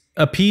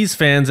appease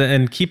fans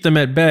and keep them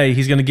at bay.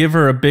 He's going to give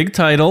her a big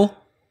title,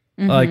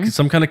 like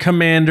some kind of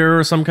commander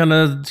or some kind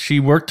of... She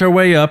worked her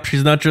way up.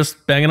 She's not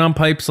just banging on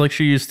pipes like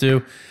she used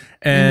to.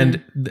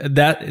 And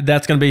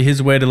that's going to be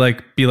his way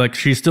to be like,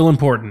 she's still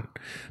important,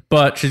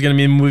 but she's going to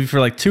be in the movie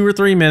for 2 or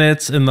 3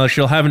 minutes, and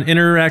she'll have an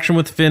interaction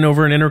with Finn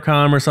over an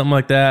intercom or something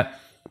like that.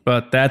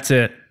 But that's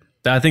it.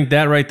 I think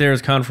that right there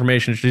is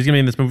confirmation. She's going to be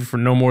in this movie for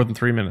no more than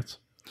 3 minutes.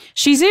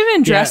 She's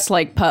even dressed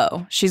like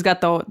Poe. She's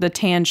got the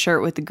tan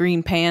shirt with the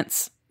green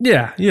pants.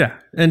 Yeah, yeah.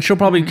 And she'll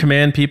probably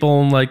command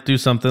people and like do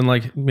something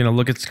like,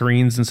 look at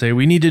screens and say,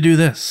 we need to do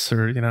this,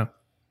 or,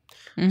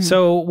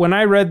 So when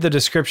I read the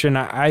description,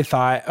 I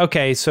thought,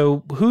 okay,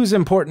 so who's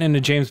important in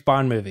a James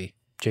Bond movie?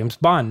 James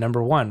Bond,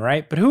 number one,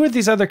 right? But who are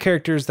these other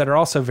characters that are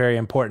also very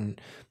important?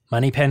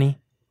 Moneypenny,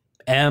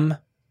 M,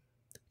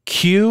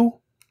 Q.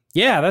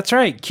 Yeah, that's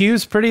right.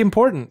 Q's pretty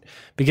important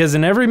because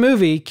in every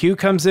movie, Q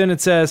comes in and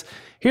says,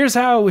 here's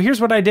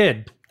what I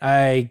did.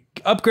 I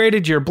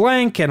upgraded your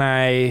blank and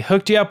I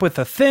hooked you up with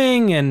a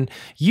thing and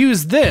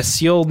use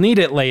this. You'll need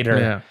it later.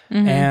 Yeah.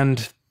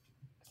 And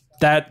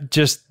that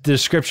just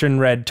description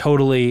read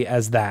totally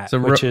as that, So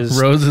which is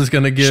Rose is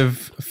going to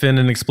give Finn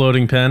an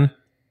exploding pen.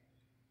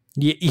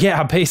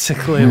 yeah,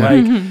 basically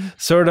like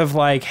sort of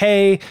like,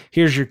 hey,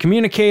 here's your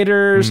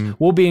communicators.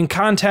 We'll be in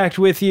contact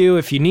with you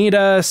if you need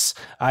us.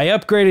 I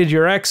upgraded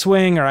your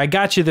X-Wing, or I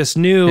got you this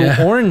new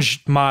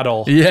orange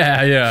model.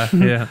 Yeah.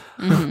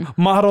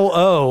 Model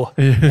O.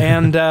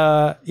 And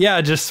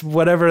just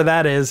whatever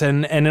that is.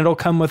 And it'll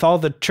come with all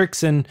the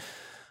tricks and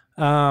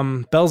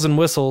bells and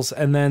whistles.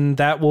 And then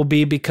that will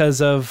be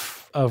because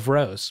of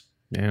Rose.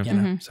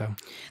 Yeah. So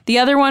The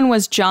other one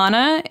was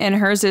Jana, and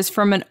hers is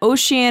from an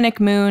oceanic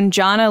moon.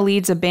 Jana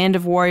leads a band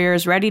of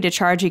warriors ready to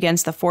charge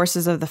against the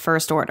forces of the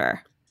First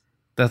Order.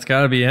 That's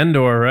got to be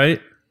Endor, right?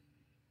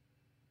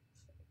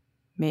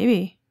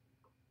 Maybe.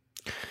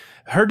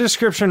 her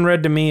description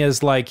read to me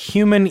as like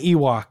human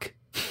Ewok.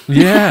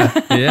 Yeah,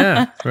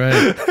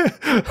 right.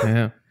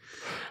 Yeah.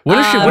 What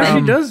if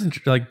she does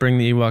like bring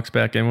the Ewoks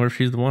back in? What if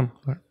she's the one?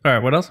 All right,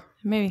 what else?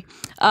 Maybe.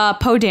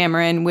 Poe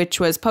Dameron, which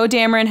was Poe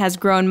Dameron has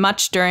grown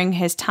much during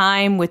his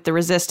time with the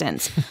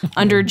Resistance.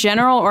 Under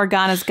General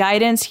Organa's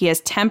guidance, he has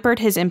tempered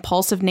his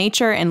impulsive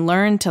nature and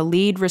learned to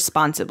lead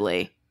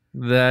responsibly.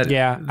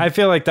 I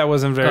feel like that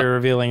wasn't very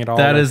revealing at all.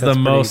 That is the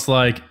most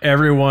like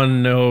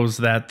everyone knows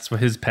that's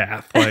his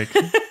path. Like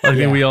I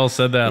think we all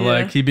said that.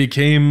 Like he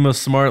became a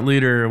smart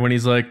leader when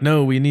he's like,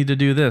 no, we need to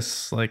do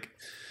this. Like,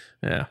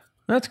 yeah,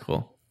 that's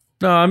cool.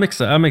 No, I'm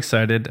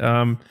excited.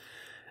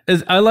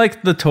 I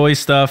like the toy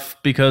stuff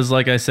because,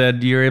 like I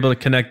said, you're able to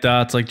connect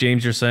dots. Like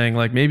James, you're saying,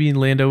 like maybe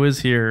Lando is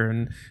here,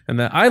 and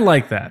that I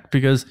like that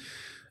because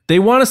they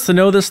want us to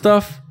know this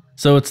stuff,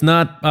 so it's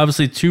not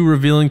obviously too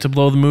revealing to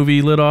blow the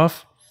movie lid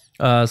off.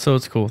 So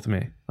it's cool with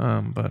me.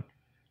 But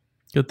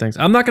good things.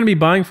 I'm not going to be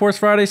buying Force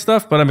Friday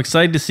stuff, but I'm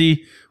excited to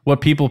see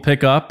what people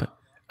pick up.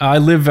 I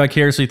live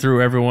vicariously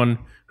through everyone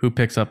who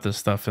picks up this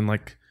stuff and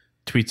like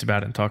tweets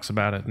about it and talks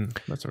about it and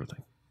that sort of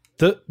thing.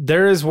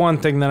 There is one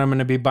thing that I'm going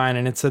to be buying,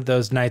 and it's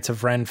those Knights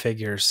of Ren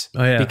figures.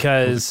 Oh yeah,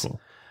 because cool.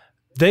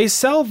 they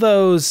sell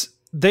those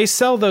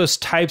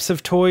types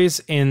of toys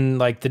in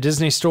like the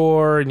Disney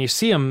store, and you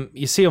see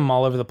them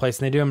all over the place,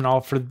 and they do them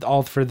all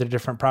for the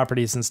different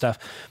properties and stuff.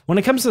 When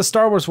it comes to the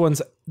Star Wars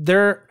ones,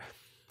 they're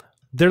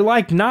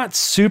like not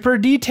super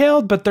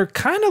detailed, but they're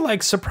kind of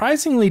like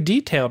surprisingly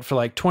detailed for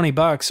like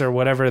 $20 or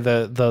whatever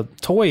the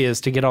toy is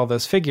to get all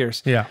those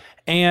figures. Yeah.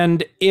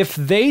 And if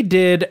they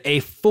did a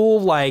full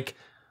like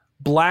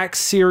Black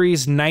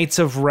Series Knights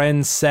of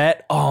Ren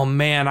set, oh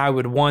man, I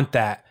would want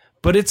that.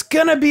 But it's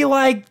gonna be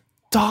like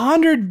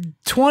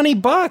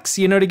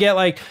 $120, to get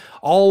like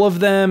all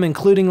of them,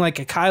 including like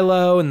a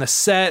Kylo and the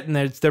set, and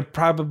they'll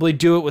probably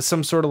do it with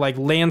some sort of like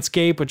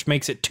landscape, which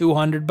makes it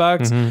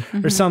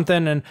 $200 or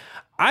something. And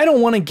I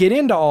don't want to get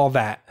into all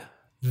that.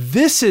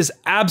 This is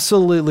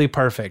absolutely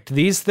perfect.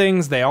 These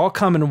things, they all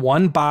come in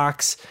one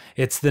box.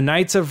 It's the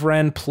Knights of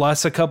Ren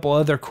plus a couple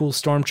other cool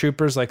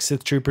stormtroopers like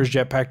Sith troopers,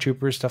 jetpack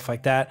troopers, stuff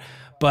like that.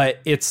 But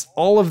it's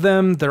all of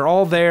them. They're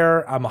all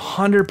there. I'm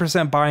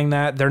 100% buying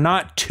that. They're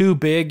not too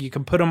big. You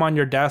can put them on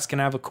your desk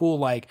and have a cool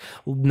like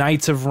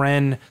Knights of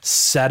Ren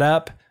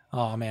setup.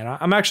 Oh man,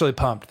 I'm actually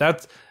pumped.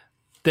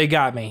 They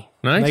got me.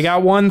 Nice. They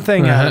got one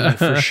thing out of me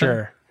for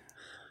sure.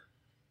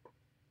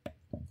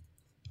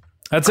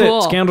 That's cool.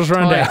 it. Scandals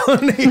Rundown.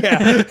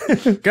 Yeah.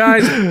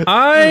 Guys,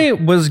 I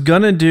was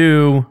going to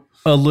do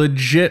a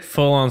legit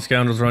full-on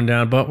Scoundrels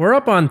Rundown, but we're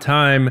up on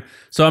time,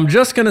 so I'm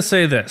just going to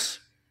say this.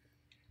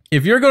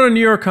 If you're going to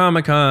New York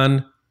Comic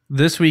Con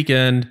this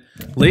weekend,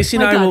 Lacey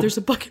and I will... there's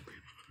a bucket.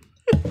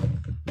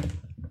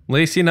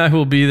 Lacey and I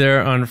will be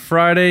there on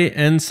Friday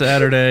and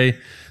Saturday,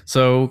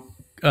 so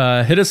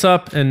hit us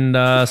up and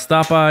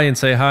stop by and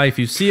say hi if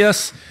you see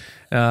us.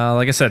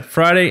 Like I said,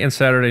 Friday and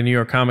Saturday, New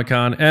York Comic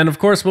Con. And of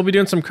course, we'll be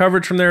doing some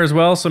coverage from there as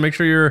well. So make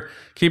sure you're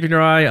keeping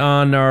your eye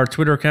on our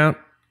Twitter account,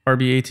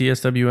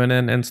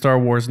 RBATSWNN, and Star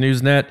Wars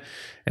Newsnet.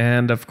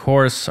 And of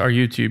course, our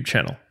YouTube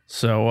channel.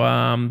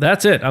 So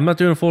that's it. I'm not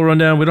doing a full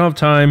rundown. We don't have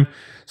time.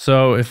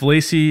 So if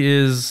Lacey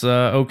is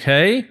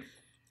okay,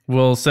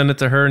 we'll send it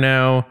to her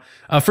now.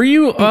 For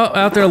you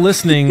out there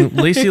listening,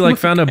 Lacey like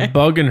found a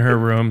bug in her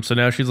room. So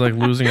now she's like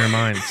losing her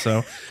mind.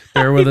 So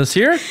bear with us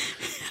here.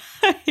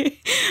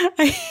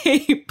 I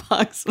hate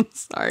bugs. I'm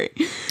sorry.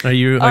 Are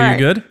you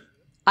good?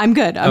 I'm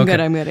good. I'm Okay.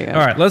 good. I'm good.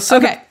 All right, let's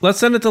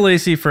send it to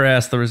Lacey for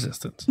Ask the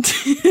Resistance.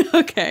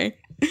 Okay.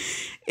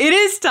 It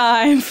is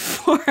time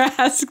for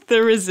Ask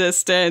the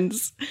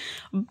Resistance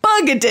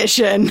Bug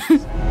Edition.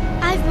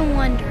 I've been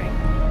wondering,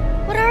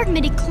 what are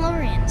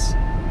midichlorians?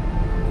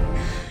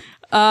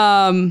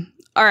 All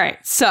right.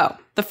 So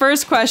the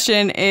first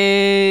question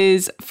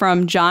is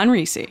from John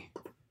Reese.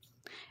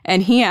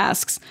 And he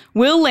asks,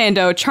 will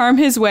Lando charm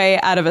his way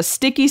out of a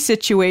sticky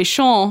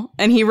situation?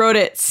 And he wrote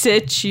it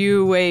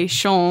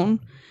situation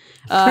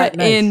Nice.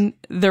 in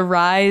The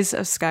Rise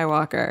of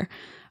Skywalker.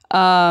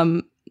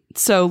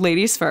 So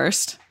ladies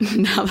first,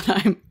 now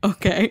that I'm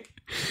okay.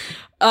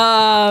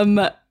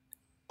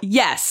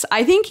 Yes,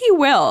 I think he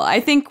will. I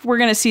think we're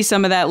going to see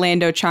some of that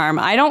Lando charm.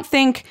 I don't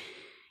think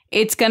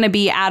it's going to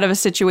be out of a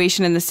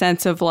situation in the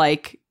sense of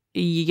like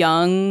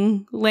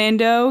young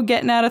Lando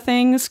getting out of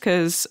things,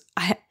 because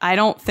I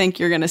don't think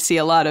you're going to see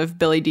a lot of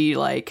Billy D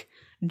like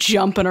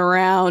jumping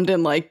around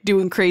and like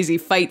doing crazy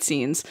fight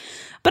scenes.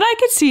 But I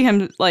could see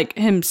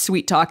him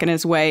sweet talking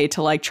his way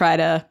to like try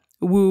to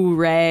woo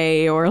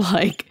Rey or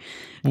like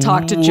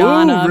talk to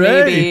Jonna,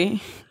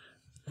 maybe.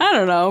 I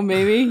don't know,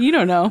 maybe. You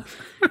don't know.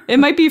 It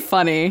might be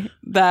funny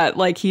that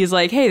like he's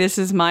like, hey, this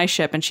is my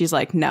ship. And she's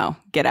like, no,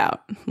 get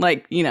out.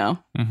 Like, you know,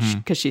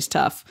 because she's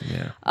tough.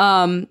 Yeah.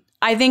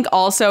 I think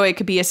also it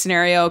could be a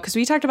scenario, because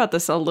we talked about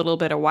this a little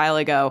bit a while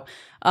ago.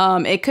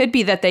 It could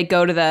be that they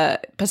go to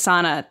the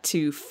Pisana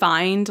to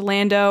find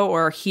Lando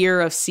or hear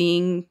of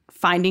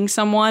finding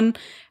someone,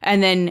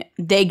 and then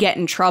they get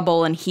in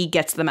trouble and he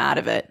gets them out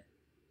of it.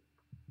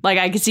 Like,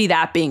 I could see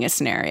that being a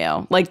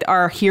scenario. Like,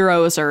 our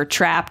heroes are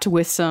trapped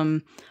with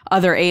some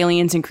other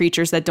aliens and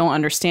creatures that don't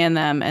understand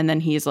them, and then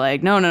he's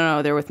like,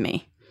 no, they're with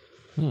me.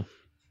 All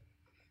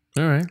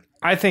right.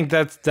 I think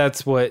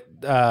that's what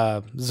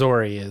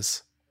Zori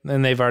is.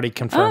 And they've already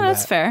confirmed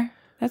that's fair.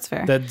 That's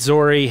fair. that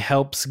Zori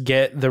helps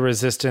get the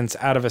Resistance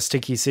out of a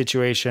sticky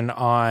situation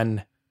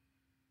on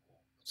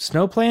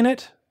Snow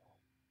Planet?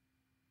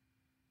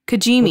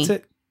 Kajimi. What's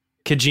it?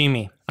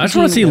 Kajimi. I just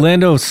want to see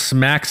Lando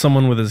smack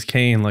someone with his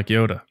cane like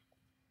Yoda.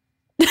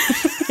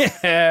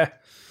 Yeah.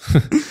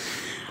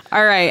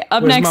 All right.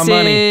 Up Where's next my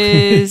money?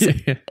 is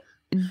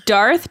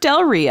Darth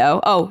Del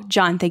Rio. Oh,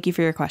 John, thank you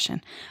for your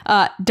question.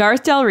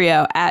 Darth Del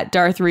Rio at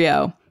Darth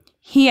Rio.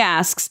 He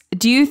asks,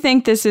 do you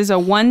think this is a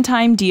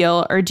one-time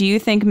deal, or do you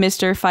think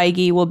Mr.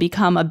 Feige will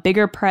become a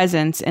bigger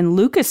presence in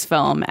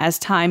Lucasfilm as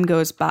time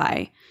goes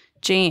by?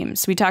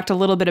 James, we talked a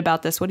little bit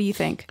about this. What do you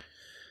think?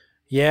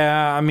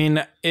 Yeah, I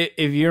mean,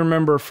 if you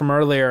remember from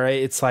earlier,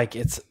 it's like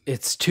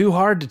it's too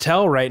hard to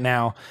tell right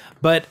now.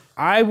 But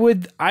I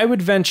would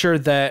venture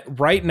that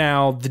right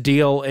now the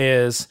deal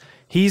is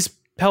he's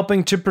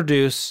helping to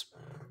produce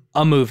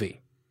a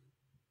movie.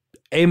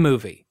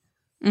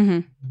 Mm-hmm.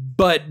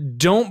 But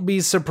don't be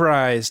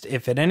surprised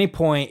if at any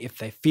point, if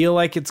they feel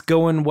like it's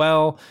going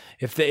well,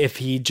 if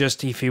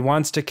he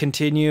wants to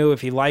continue,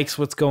 if he likes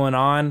what's going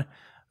on,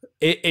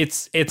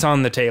 it's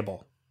on the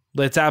table.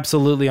 It's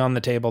absolutely on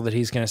the table that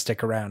he's going to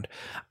stick around.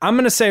 I'm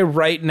going to say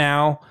right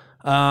now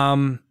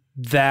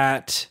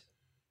that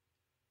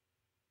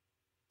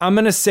I'm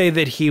going to say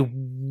that he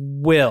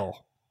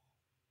will.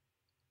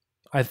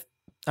 I'm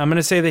going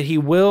to say that he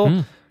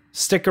will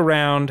stick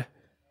around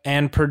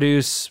and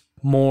produce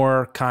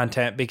more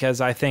content,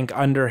 because I think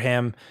under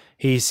him,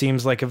 he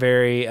seems like a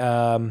very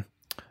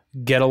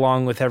get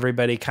along with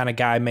everybody kind of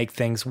guy, make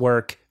things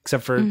work,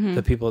 except for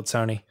the people at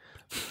Sony.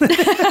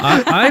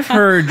 I've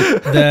heard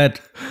that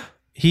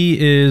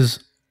he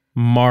is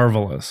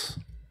marvelous.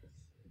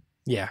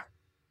 Yeah.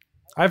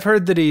 I've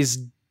heard that he's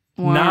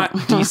not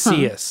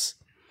DC's.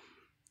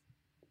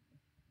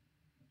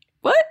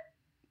 What?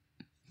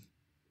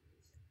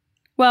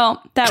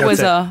 Well, that was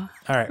a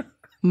All right.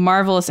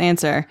 marvelous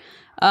answer.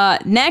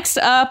 Next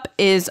up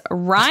is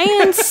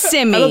Ryan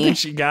Simi. I don't think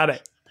she got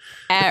it.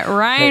 At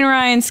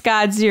Ryan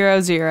Scott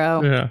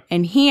 00. Yeah.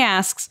 And he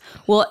asks,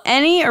 will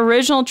any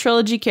original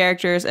trilogy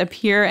characters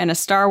appear in a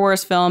Star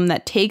Wars film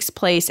that takes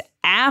place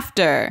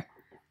after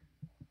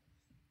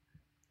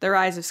The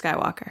Rise of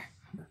Skywalker?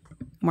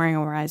 I'm wearing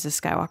a Rise of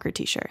Skywalker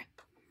t-shirt.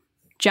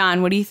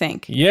 John, what do you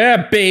think?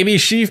 Yeah, baby.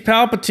 Sheev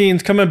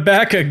Palpatine's coming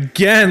back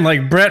again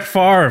like Brett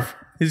Favre.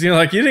 He's gonna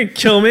like, you didn't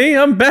kill me.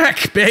 I'm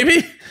back,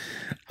 baby.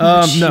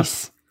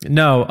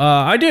 No,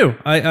 I do.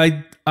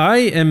 I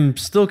am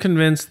still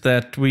convinced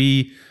that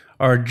we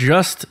are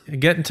just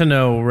getting to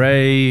know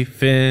Rey,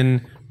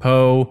 Finn,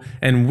 Poe,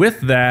 and with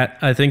that,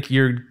 I think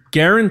you're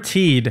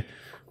guaranteed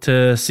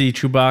to see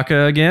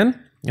Chewbacca again.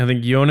 I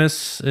think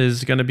Jonas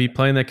is going to be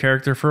playing that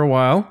character for a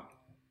while.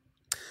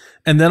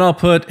 And then I'll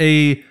put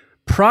a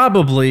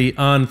probably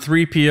on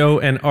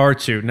 3PO and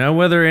R2. Now,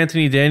 whether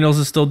Anthony Daniels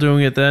is still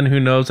doing it then, who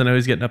knows? I know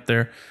he's getting up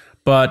there.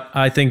 But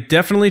I think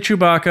definitely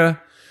Chewbacca.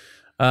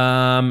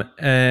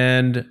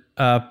 And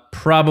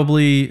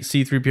probably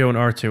C-3PO and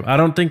R2. I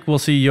don't think we'll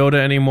see Yoda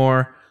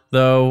anymore,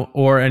 though,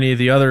 or any of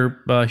the other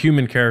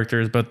human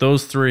characters, but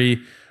those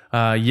three,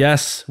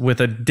 yes,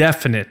 with a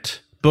definite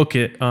book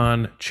it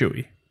on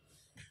Chewie.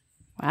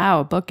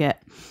 Wow, book it.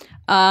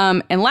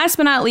 And last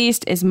but not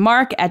least is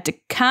Mark at the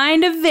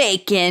Kind of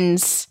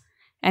Vacans.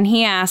 And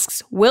he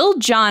asks, will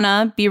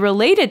Jonna be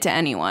related to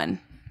anyone?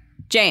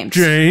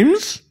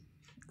 James?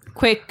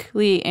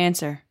 Quickly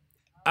answer.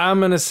 I'm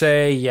going to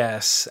say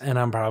yes, and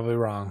I'm probably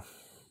wrong.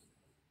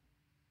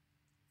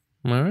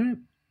 All right.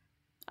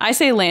 I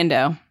say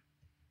Lando.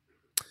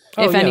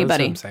 if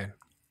anybody. That's what I'm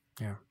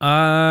saying.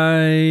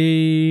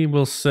 I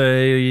will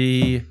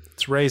say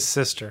It's Rey's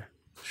sister.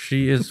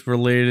 she is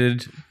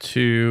related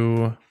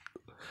to.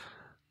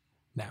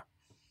 No.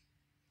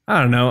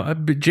 I don't know.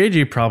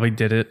 JJ probably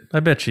did it.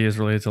 I bet she is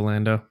related to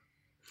Lando.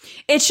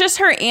 It's just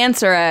her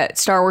answer at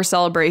Star Wars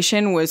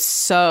Celebration was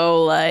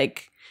so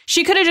like,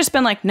 she could have just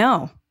been like,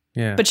 no.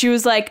 Yeah. But she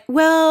was like,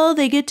 well,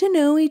 they get to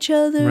know each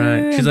other.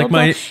 Right. She's blah,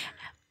 like, blah.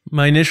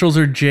 my initials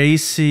are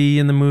JC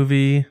in the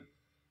movie.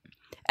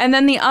 And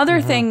then the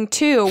other thing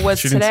too was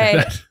She didn't say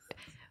today that.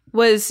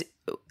 was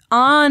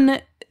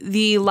on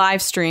the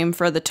live stream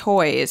for the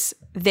toys,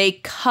 they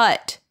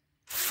cut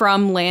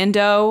from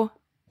Lando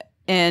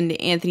and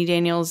Anthony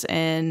Daniels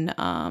and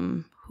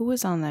who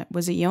was on that?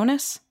 Was it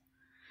Jonas?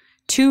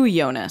 To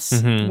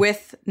Jonas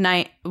with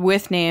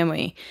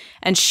Naomi,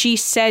 and she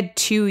said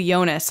to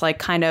Jonas, like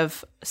kind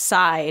of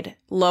side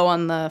low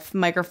on the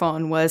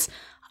microphone, was,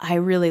 I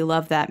really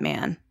love that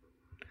man.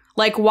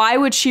 Like, why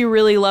would she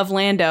really love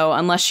Lando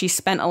unless she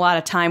spent a lot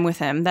of time with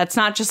him? That's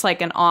not just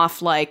like an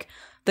off, like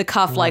the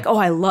cuff, like, oh,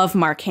 I love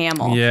Mark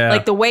Hamill. Yeah.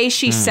 Like the way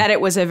she said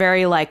it was a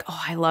very like,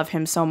 oh, I love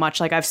him so much.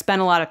 Like I've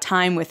spent a lot of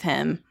time with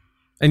him.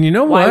 And you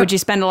know what? Why would you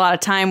spend a lot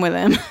of time with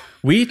him?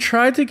 We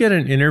tried to get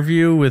an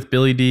interview with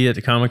Billy D at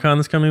the Comic-Con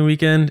this coming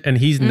weekend, and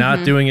he's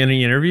not doing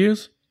any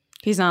interviews.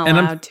 He's not And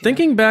allowed I'm to.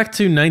 thinking back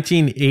to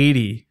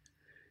 1980.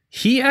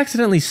 He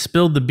accidentally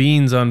spilled the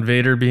beans on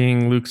Vader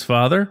being Luke's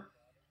father.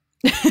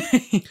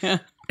 Yeah.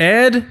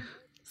 Add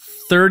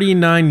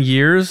 39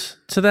 years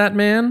to that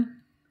man,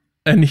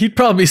 and he'd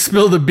probably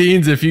spill the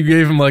beans if you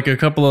gave him like a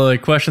couple of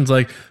like questions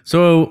like,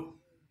 so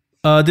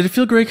did it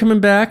feel great coming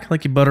back?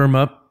 Like you butter him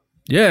up.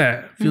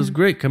 Yeah, feels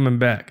great coming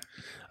back.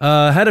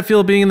 How'd it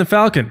feel being in the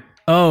Falcon?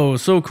 Oh,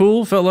 so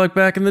cool. Felt like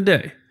back in the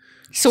day.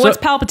 So what's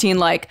Palpatine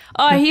like?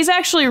 He's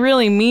actually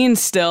really mean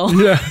still.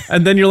 Yeah.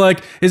 And then you're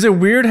like, is it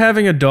weird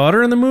having a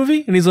daughter in the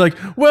movie? And he's like,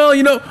 well,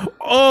 you know,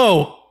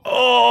 oh.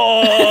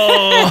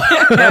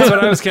 That's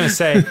what I was going to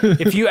say.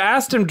 If you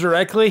asked him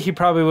directly, he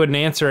probably wouldn't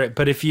answer it.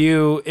 But if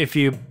you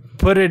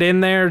put it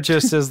in there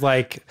just as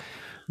like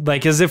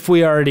as if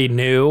we already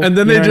knew. And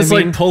then you they know just what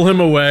I mean? like pull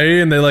him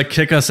away and they like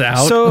kick us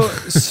out. So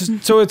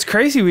it's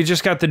crazy. We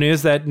just got the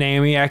news that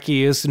Naomi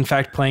Aki is in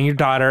fact playing your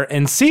daughter,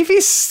 and see if he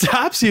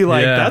stops you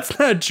like, Yeah. that's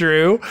not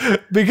true.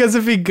 Because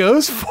if he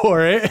goes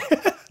for it,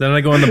 then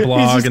I go on the blog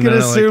he's just and going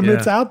then to I, assume like,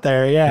 it's out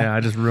there. Yeah. Yeah, I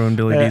just ruined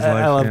Billy D's life.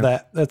 I love yeah.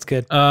 that. That's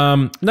good.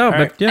 No, but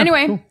right. yeah.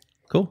 Anyway.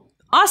 Cool.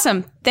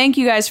 Awesome. Thank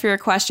you guys for your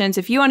questions.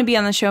 If you want to be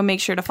on the show, make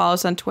sure to follow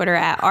us on Twitter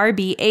at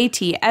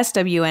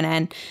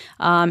RBATSWNN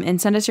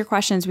and send us your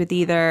questions with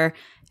either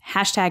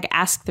hashtag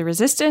Ask the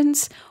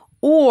Resistance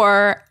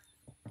or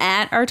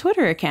at our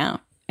Twitter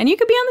account. And you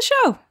could be on the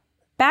show.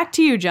 Back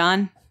to you,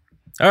 John.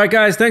 All right,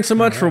 guys, thanks so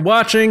much for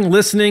watching,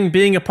 listening,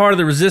 being a part of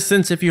the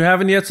Resistance. If you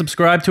haven't yet,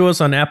 subscribe to us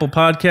on Apple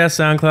Podcasts,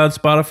 SoundCloud,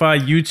 Spotify,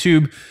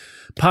 YouTube,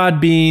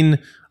 Podbean,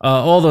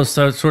 all those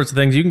sorts of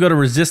things. You can go to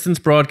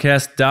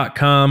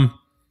resistancebroadcast.com.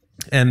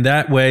 And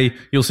that way,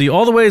 you'll see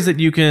all the ways that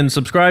you can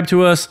subscribe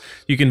to us.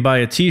 You can buy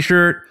a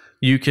t-shirt.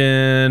 You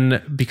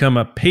can become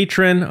a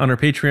patron on our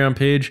Patreon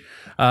page.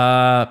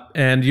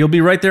 And you'll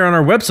be right there on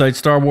our website,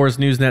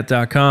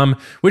 StarWarsNewsNet.com,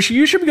 which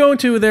you should be going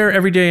to there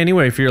every day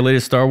anyway for your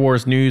latest Star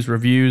Wars news,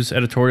 reviews,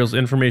 editorials,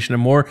 information,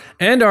 and more,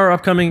 and our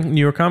upcoming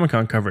New York Comic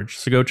Con coverage.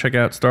 So go check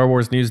out Star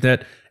Wars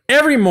Newsnet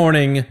every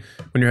morning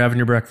when you're having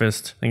your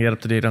breakfast and get up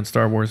to date on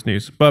Star Wars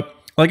news. But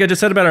like I just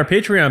said about our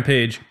Patreon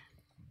page,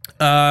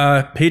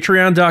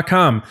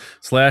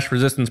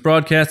 patreon.com/resistance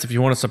broadcast if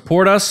you want to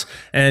support us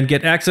and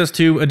get access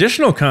to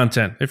additional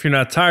content. If you're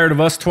not tired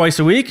of us twice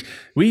a week,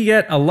 we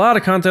get a lot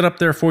of content up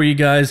there for you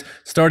guys,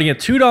 starting at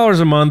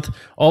 $2 a month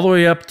all the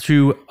way up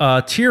to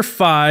tier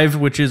 5,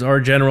 which is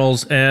our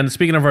generals. And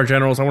speaking of our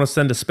generals, I want to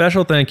send a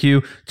special thank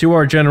you to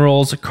our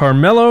generals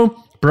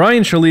Carmelo,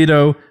 Brian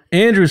Shalito,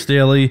 Andrew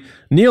Staley,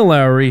 Neil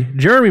Lowry,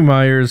 Jeremy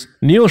Myers,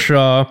 Neil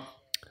Shaw,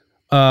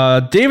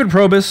 David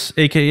Probus,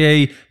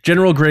 a.k.a.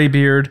 General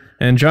Greybeard,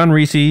 and John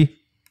Reese,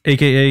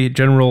 a.k.a.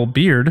 General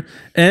Beard,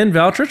 and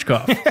Val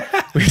Trichkoff.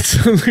 We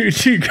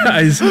salute you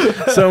guys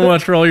so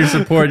much for all your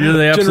support. You're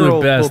the absolute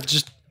General, best. well,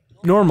 just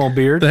normal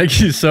Beard.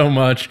 Thank you so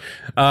much.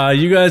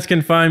 You guys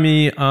can find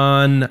me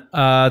on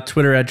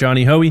Twitter at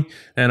Johnny Hoey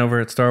and over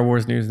at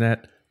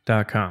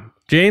StarWarsNewsNet.com.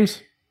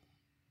 James?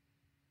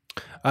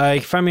 You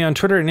can find me on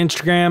Twitter and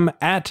Instagram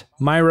at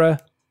Myra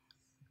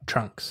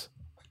Trunks.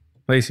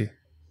 Lacey?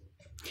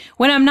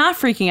 When I'm not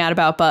freaking out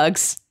about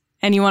bugs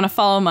and you want to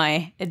follow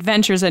my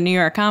adventures at New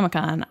York Comic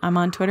Con, I'm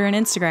on Twitter and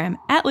Instagram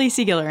at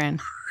Lacey Gilleran.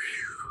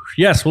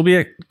 Yes, we'll be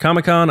at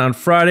Comic-Con on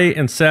Friday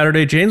and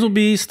Saturday. James will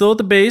be still at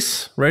the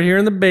base, right here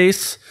in the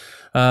base.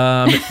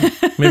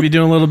 Maybe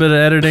doing a little bit of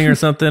editing or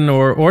something,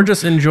 or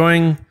just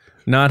enjoying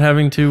not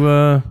having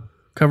to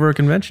cover a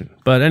convention.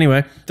 But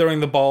anyway. Throwing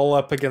the ball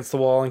up against the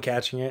wall and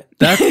catching it.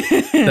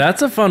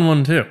 That's a fun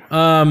one, too.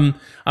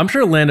 I'm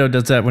sure Lando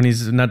does that when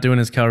he's not doing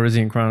his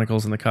Calrissian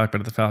Chronicles in the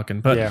cockpit of the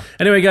Falcon. But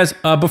Anyway, guys,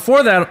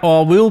 before that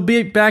we'll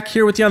be back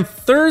here with you on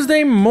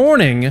Thursday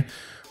morning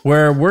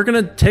where we're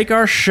going to take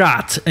our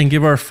shot and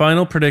give our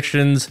final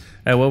predictions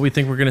at what we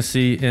think we're going to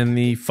see in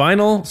the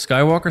final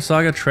Skywalker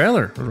Saga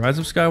trailer. The Rise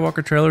of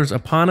Skywalker trailer is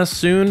upon us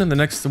soon in the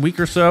next week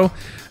or so.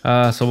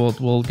 So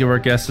we'll give our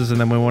guesses, and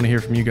then we want to hear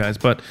from you guys.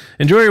 But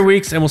enjoy your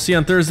weeks, and we'll see you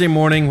on Thursday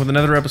morning with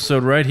another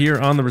episode right here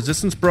on the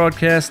Resistance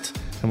broadcast.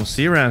 And we'll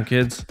see you around,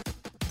 kids.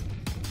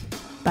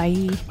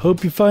 Bye.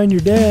 Hope you find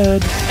your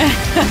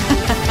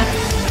dad.